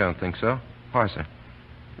 I don't think so. Why, sir?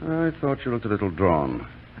 I thought you looked a little drawn.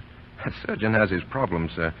 A surgeon has his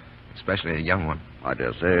problems, sir. Especially a young one. I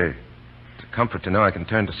dare say. It's a comfort to know I can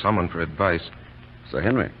turn to someone for advice. Sir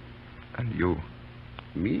Henry. And you.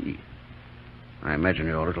 Me? I imagine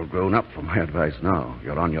you're a little grown up for my advice now.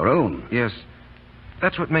 You're on your own. Yes.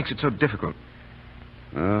 That's what makes it so difficult.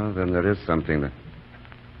 Oh, then there is something that...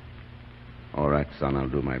 All right, son, I'll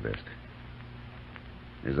do my best.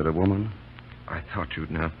 Is it a woman? I thought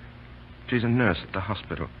you'd know. She's a nurse at the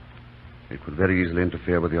hospital. It could very easily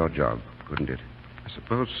interfere with your job, couldn't it? I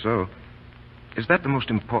suppose so. Is that the most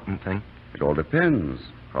important thing? It all depends.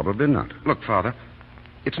 Probably not. Look, Father,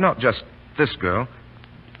 it's not just this girl.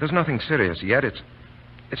 There's nothing serious yet.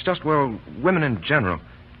 It's just, well, women in general.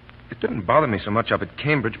 It didn't bother me so much up at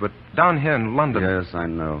Cambridge, but down here in London... Yes, I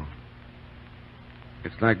know.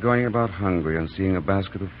 It's like going about hungry and seeing a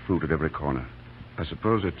basket of fruit at every corner. I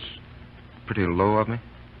suppose it's pretty low of me?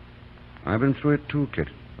 I've been through it too, Kit.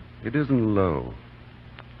 It isn't low.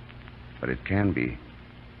 But it can be.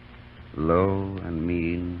 Low and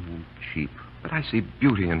mean and cheap. But I see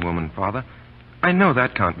beauty in woman, Father. I know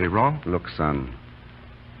that can't be wrong. Look, son.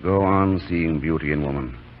 Go on seeing beauty in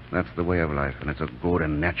woman. That's the way of life, and it's a good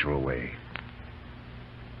and natural way.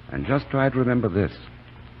 And just try to remember this.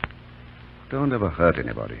 Don't ever hurt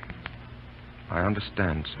anybody. I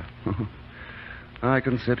understand, sir. I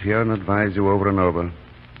can sit here and advise you over and over.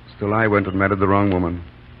 Still, I went and married the wrong woman.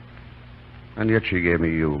 And yet she gave me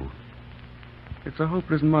you. It's a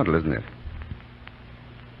hopeless muddle, isn't it?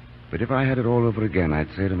 But if I had it all over again, I'd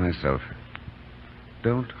say to myself,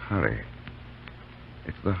 don't hurry.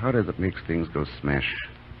 It's the hurry that makes things go smash.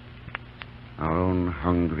 Our own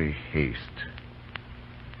hungry haste.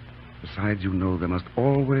 Besides, you know there must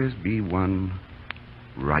always be one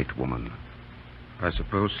right woman. I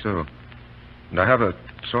suppose so. And I have a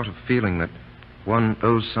sort of feeling that one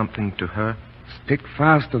owes something to her. Stick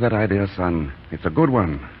fast to that idea, son. It's a good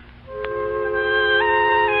one.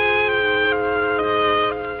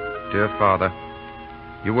 Dear Father,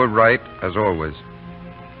 you were right, as always.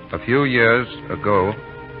 A few years ago,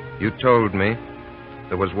 you told me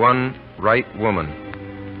there was one right woman.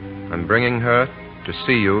 I'm bringing her to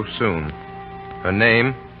see you soon. Her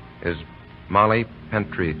name is Molly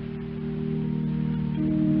Pentreath.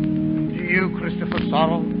 Do you, Christopher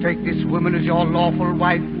Sorrell, take this woman as your lawful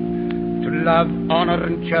wife, to love, honor,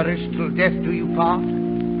 and cherish till death do you part?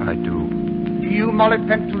 I do. Do you, Molly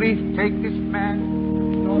Pentreath, take this man?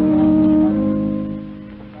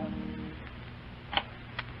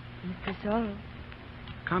 Mr. Sorrell.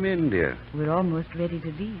 Come in, dear. We're almost ready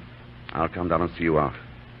to leave. I'll come down and see you out.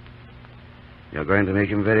 You're going to make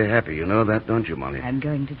him very happy. You know that, don't you, Molly? I'm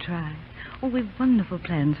going to try. Oh, we've wonderful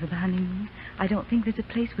plans for the honeymoon. I don't think there's a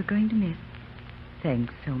place we're going to miss.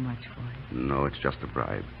 Thanks so much for it. No, it's just a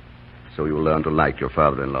bribe. So you'll learn to like your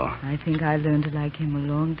father-in-law. I think I learned to like him a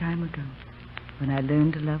long time ago, when I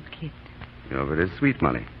learned to love Kit. You're very sweet,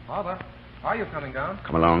 Molly. Father, are you coming down?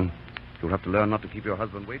 Come along. You'll have to learn not to keep your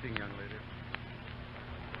husband waiting, young lady.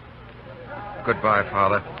 Goodbye,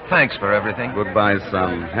 Father. Thanks for everything. Goodbye,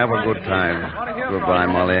 son. Have a good time. Goodbye,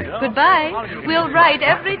 Molly. Goodbye. We'll write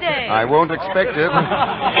every day. I won't expect it.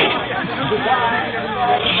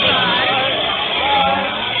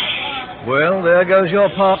 Well, there goes your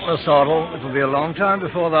partner, Sorrell. It'll be a long time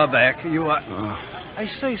before they're back. You are... I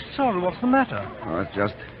say, Sorrell, what's the matter? Oh, it's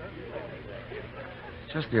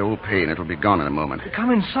just the old pain. It'll be gone in a moment.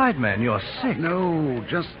 Come inside, man. You're sick. No,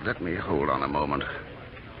 just let me hold on a moment.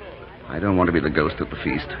 I don't want to be the ghost at the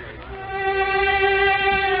feast.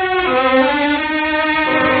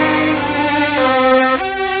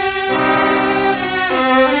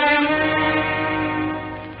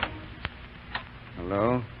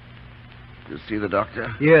 Hello? You see the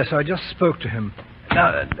doctor? Yes, I just spoke to him.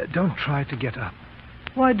 Now, don't try to get up.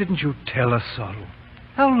 Why didn't you tell us, Sorrell?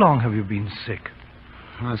 How long have you been sick?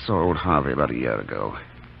 I saw old Harvey about a year ago.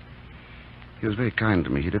 He was very kind to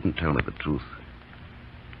me. He didn't tell me the truth.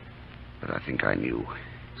 But I think I knew.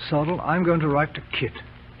 Sorrell, I'm going to write to Kit.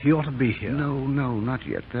 He ought to be here. No, not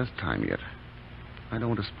yet. There's time yet. I don't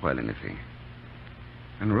want to spoil anything.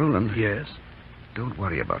 And Roland... Yes? Don't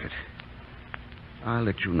worry about it. I'll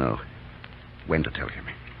let you know when to tell him.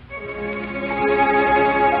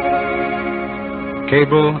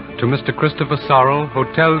 Cable to Mr. Christopher Sorrell,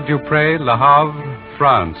 Hotel Dupré, Le Havre,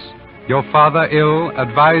 France. Your father ill.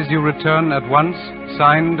 Advise you return at once.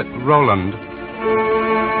 Signed, Roland.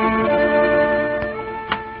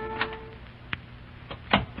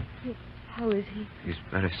 How is he? He's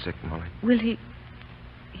very sick, Molly. Will he...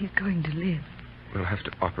 He's going to live. We'll have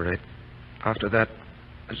to operate. After that,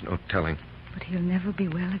 there's no telling. But he'll never be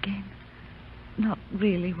well again. Not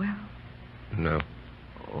really well. No.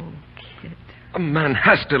 Oh, Kit. A man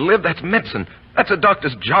has to live. That's medicine. That's a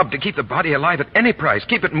doctor's job, to keep the body alive at any price.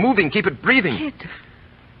 Keep it moving, keep it breathing. Kit.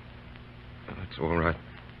 Oh, it's all right.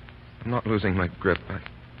 I'm not losing my grip. I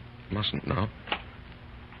mustn't now.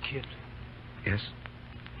 Kit. Yes?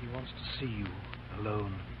 He wants to see you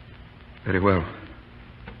alone. Very well.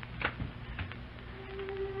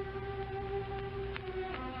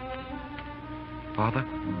 Father?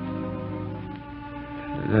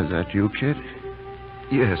 Is that you, Kit?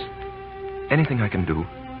 Yes. Anything I can do?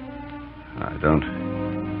 I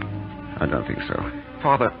don't think so.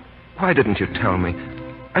 Father, why didn't you tell me?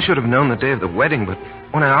 I should have known the day of the wedding, but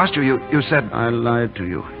when I asked you, you said... I lied to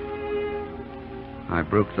you. I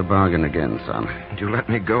broke the bargain again, son. And you let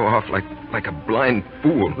me go off like a blind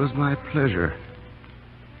fool. It was my pleasure.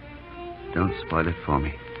 Don't spoil it for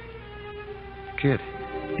me. Kit.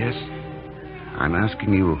 Yes? I'm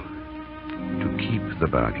asking you to keep the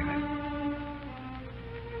bargain.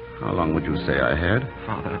 How long would you say I had?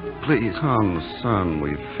 Father, please. Come, son,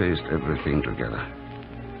 we've faced everything together.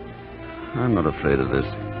 I'm not afraid of this.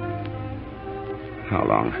 How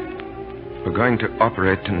long? We're going to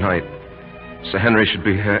operate tonight. Sir Henry should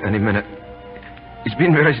be here any minute. He's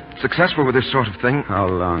been very successful with this sort of thing. How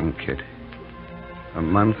long, Kit? A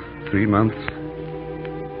month? 3 months?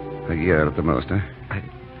 A year at the most, eh?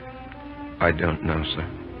 I don't know, sir.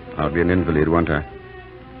 I'll be an invalid, won't I?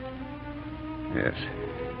 Yes.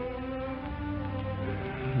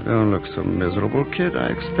 Don't look so miserable, Kid. I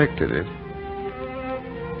expected it.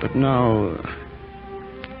 But now,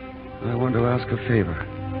 I want to ask a favor.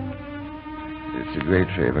 It's a great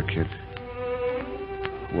favor, Kid.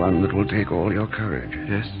 One that will take all your courage.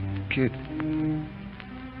 Yes? Kid,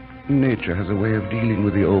 nature has a way of dealing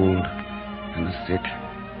with the old and the sick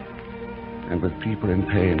and with people in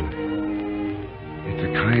pain. It's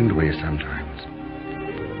a kind way sometimes.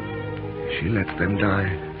 She lets them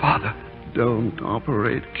die. Father. Don't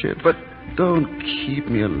operate, Kid. But don't keep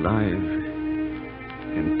me alive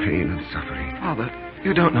in pain and suffering. Father,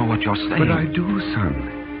 you don't know what you're saying. But I do, son.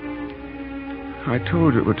 I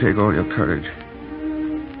told you it would take all your courage.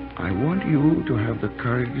 I want you to have the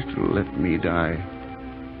courage to let me die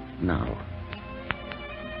now.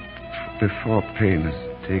 Before pain has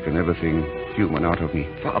taken everything human out of me.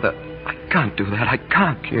 Father, I can't do that. I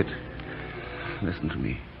can't. Kid, listen to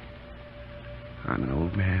me. I'm an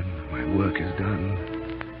old man. My work is done.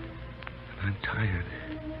 And I'm tired.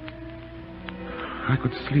 I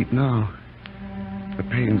could sleep now. The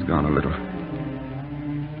pain's gone a little.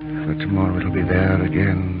 But tomorrow it'll be there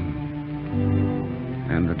again.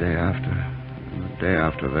 And the day after. And the day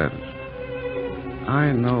after that.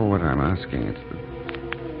 I know what I'm asking. It's the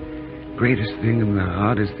greatest thing and the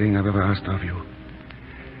hardest thing I've ever asked of you.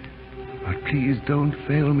 But please don't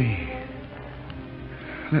fail me.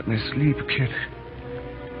 Let me sleep, Kit.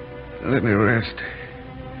 Let me rest.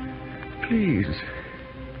 Please.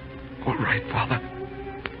 All right, Father.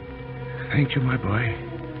 Thank you, my boy.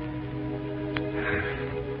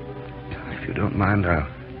 If you don't mind, I'll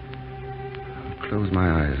close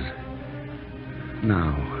my eyes.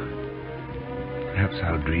 Now. Perhaps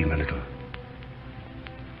I'll dream a little.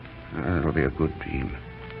 It'll be a good dream.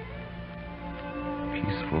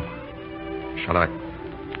 Peaceful. Shall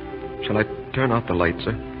I turn out the light,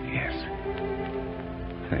 sir? Yes.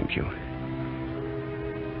 Thank you.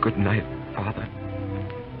 Good night, Father.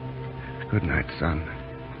 Good night, son.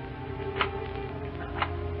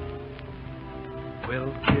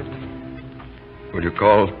 Well, Kid? Will you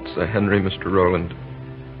call Sir Henry, Mr. Rowland?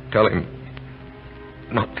 Tell him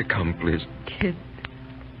not to come, please. Kid,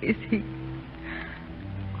 is he...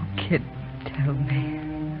 Oh, Kid, tell me.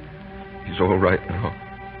 He's all right now.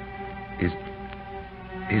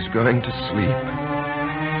 He's going to sleep.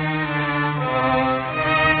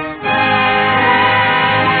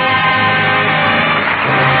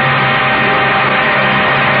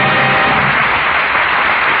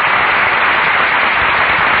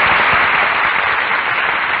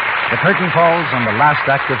 The curtain falls on the last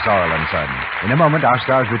act of Sorell and Son. In a moment, our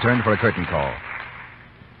stars return for a curtain call.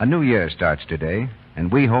 A new year starts today, and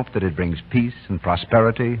we hope that it brings peace and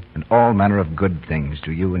prosperity and all manner of good things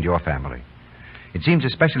to you and your family. It seems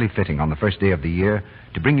especially fitting on the first day of the year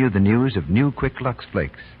to bring you the news of new Quick Lux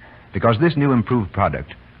Flakes, because this new improved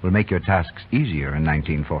product will make your tasks easier in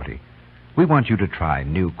 1940. We want you to try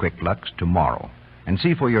new Quick Lux tomorrow and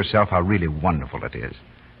see for yourself how really wonderful it is.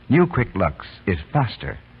 New Quick Lux is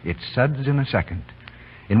faster. It suds in a second.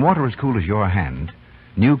 In water as cool as your hand,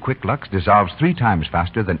 New Quick Lux dissolves 3 times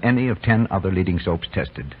faster than any of 10 other leading soaps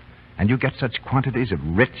tested. And you get such quantities of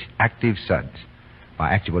rich, active suds.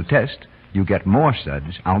 By actual test, you get more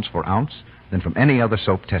suds, ounce for ounce, than from any other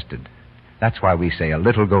soap tested. That's why we say a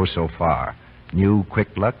little goes so far. New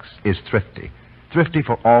Quick Lux is thrifty. Thrifty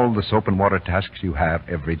for all the soap and water tasks you have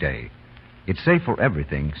every day. It's safe for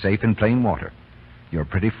everything, safe in plain water. Your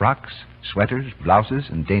pretty frocks, sweaters, blouses,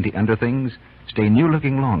 and dainty underthings stay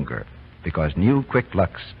new-looking longer because New Quick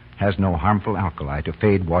Lux has no harmful alkali to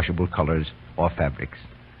fade washable colors or fabrics.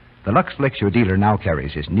 The Lux Flakes your dealer now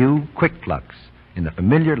carries is New Quick Lux in the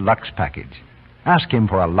familiar Lux package. Ask him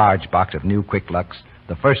for a large box of New Quick Lux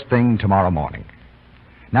the first thing tomorrow morning.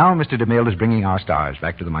 Now, Mr. DeMille is bringing our stars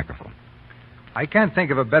back to the microphone. I can't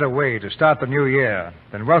think of a better way to start the new year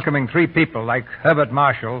than welcoming 3 people like Herbert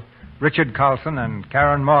Marshall, Richard Carlson, and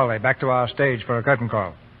Karen Morley back to our stage for a curtain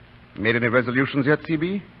call. Made any resolutions yet,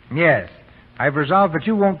 CB? Yes. I've resolved that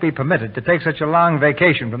you won't be permitted to take such a long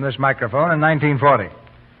vacation from this microphone in 1940.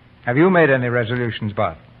 Have you made any resolutions,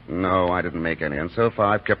 Bart? No, I didn't make any, and so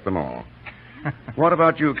far I've kept them all. What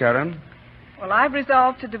about you, Karen? Well, I've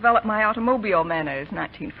resolved to develop my automobile manners,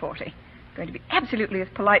 1940. Going to be absolutely as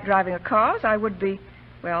polite driving a car as I would be,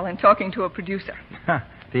 well, in talking to a producer.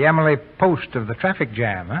 The Emily Post of the traffic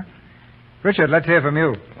jam, huh? Richard, let's hear from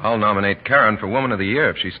you. I'll nominate Karen for Woman of the Year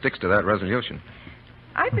if she sticks to that resolution.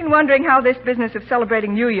 I've been wondering how this business of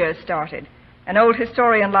celebrating New Year's started. An old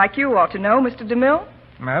historian like you ought to know, Mr. DeMille.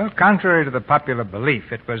 Well, contrary to the popular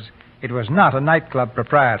belief, it was not a nightclub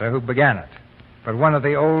proprietor who began it, but one of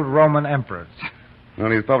the old Roman emperors.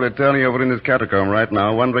 Well, he's probably turning over in his catacomb right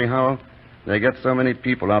now, wondering how they get so many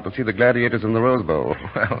people out to see the gladiators in the Rose Bowl.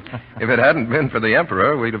 Well, if it hadn't been for the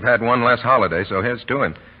Emperor, we'd have had one less holiday, so here's to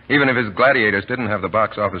him. Even if his gladiators didn't have the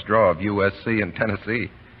box office draw of USC and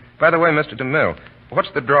Tennessee. By the way, Mr. DeMille,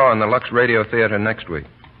 what's the draw in the Lux Radio Theater next week?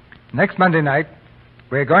 Next Monday night,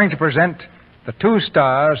 we're going to present the 2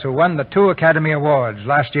 stars who won the 2 Academy Awards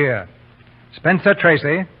last year, Spencer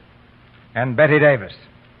Tracy and Betty Davis.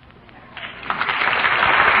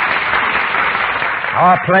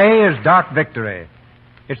 Our play is Dark Victory.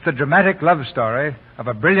 It's the dramatic love story of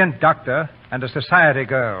a brilliant doctor and a society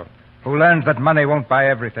girl who learns that money won't buy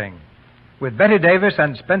everything. With Betty Davis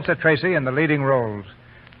and Spencer Tracy in the leading roles,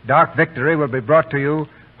 Dark Victory will be brought to you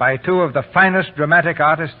by 2 of the finest dramatic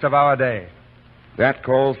artists of our day. That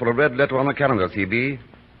calls for a red letter on the calendar, CB.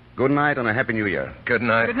 Good night and a Happy New Year. Good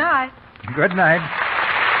night. Good night. Good night.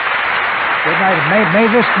 Good night. May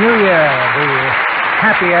this New Year be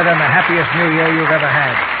happier than the happiest New Year you've ever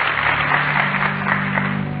had.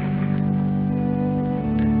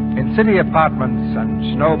 In city apartments and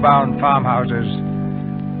snowbound farmhouses,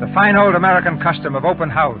 the fine old American custom of open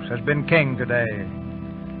house has been king today.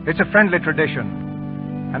 It's a friendly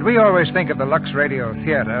tradition, and we always think of the Lux Radio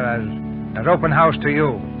Theater as open house to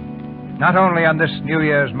you, not only on this New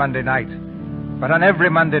Year's Monday night, but on every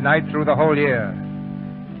Monday night through the whole year.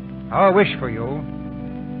 Our wish for you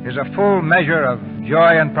is a full measure of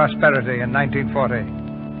joy and prosperity in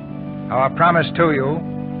 1940. Our promise to you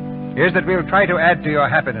is that we'll try to add to your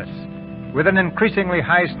happiness with an increasingly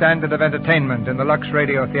high standard of entertainment in the Lux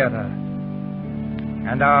Radio Theater.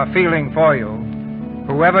 And our feeling for you,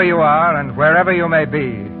 whoever you are and wherever you may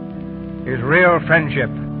be, is real friendship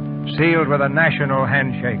sealed with a national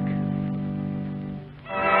handshake.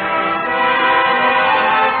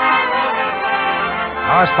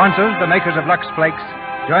 Our sponsors, the makers of Lux Flakes,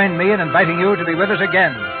 join me in inviting you to be with us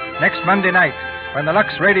again next Monday night when the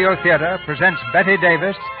Lux Radio Theater presents Betty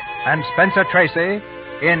Davis and Spencer Tracy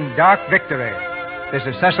in Dark Victory. This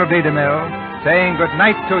is Cecil B. DeMille saying good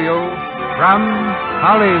night to you from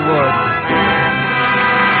Hollywood.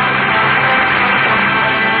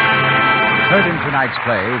 Heard in tonight's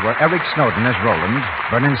play were Eric Snowden as Roland,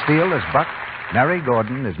 Vernon Steele as Buck, Mary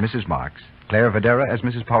Gordon as Mrs. Marks, Claire Videra as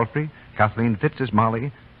Mrs. Palfrey, Kathleen Fitz as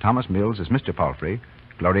Molly, Thomas Mills as Mr. Palfrey,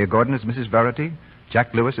 Gloria Gordon as Mrs. Verity,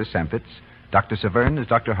 Jack Lewis as Sam Fitz, Dr. Severn as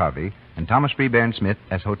Dr. Harvey, and Thomas Freebairn Smith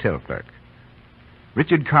as hotel clerk.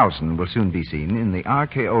 Richard Carlson will soon be seen in the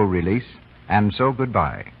RKO release, And So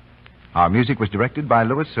Goodbye. Our music was directed by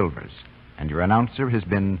Louis Silvers, and your announcer has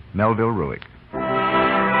been Melville Ruick.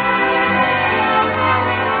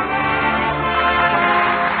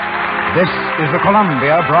 This is the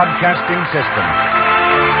Columbia Broadcasting System.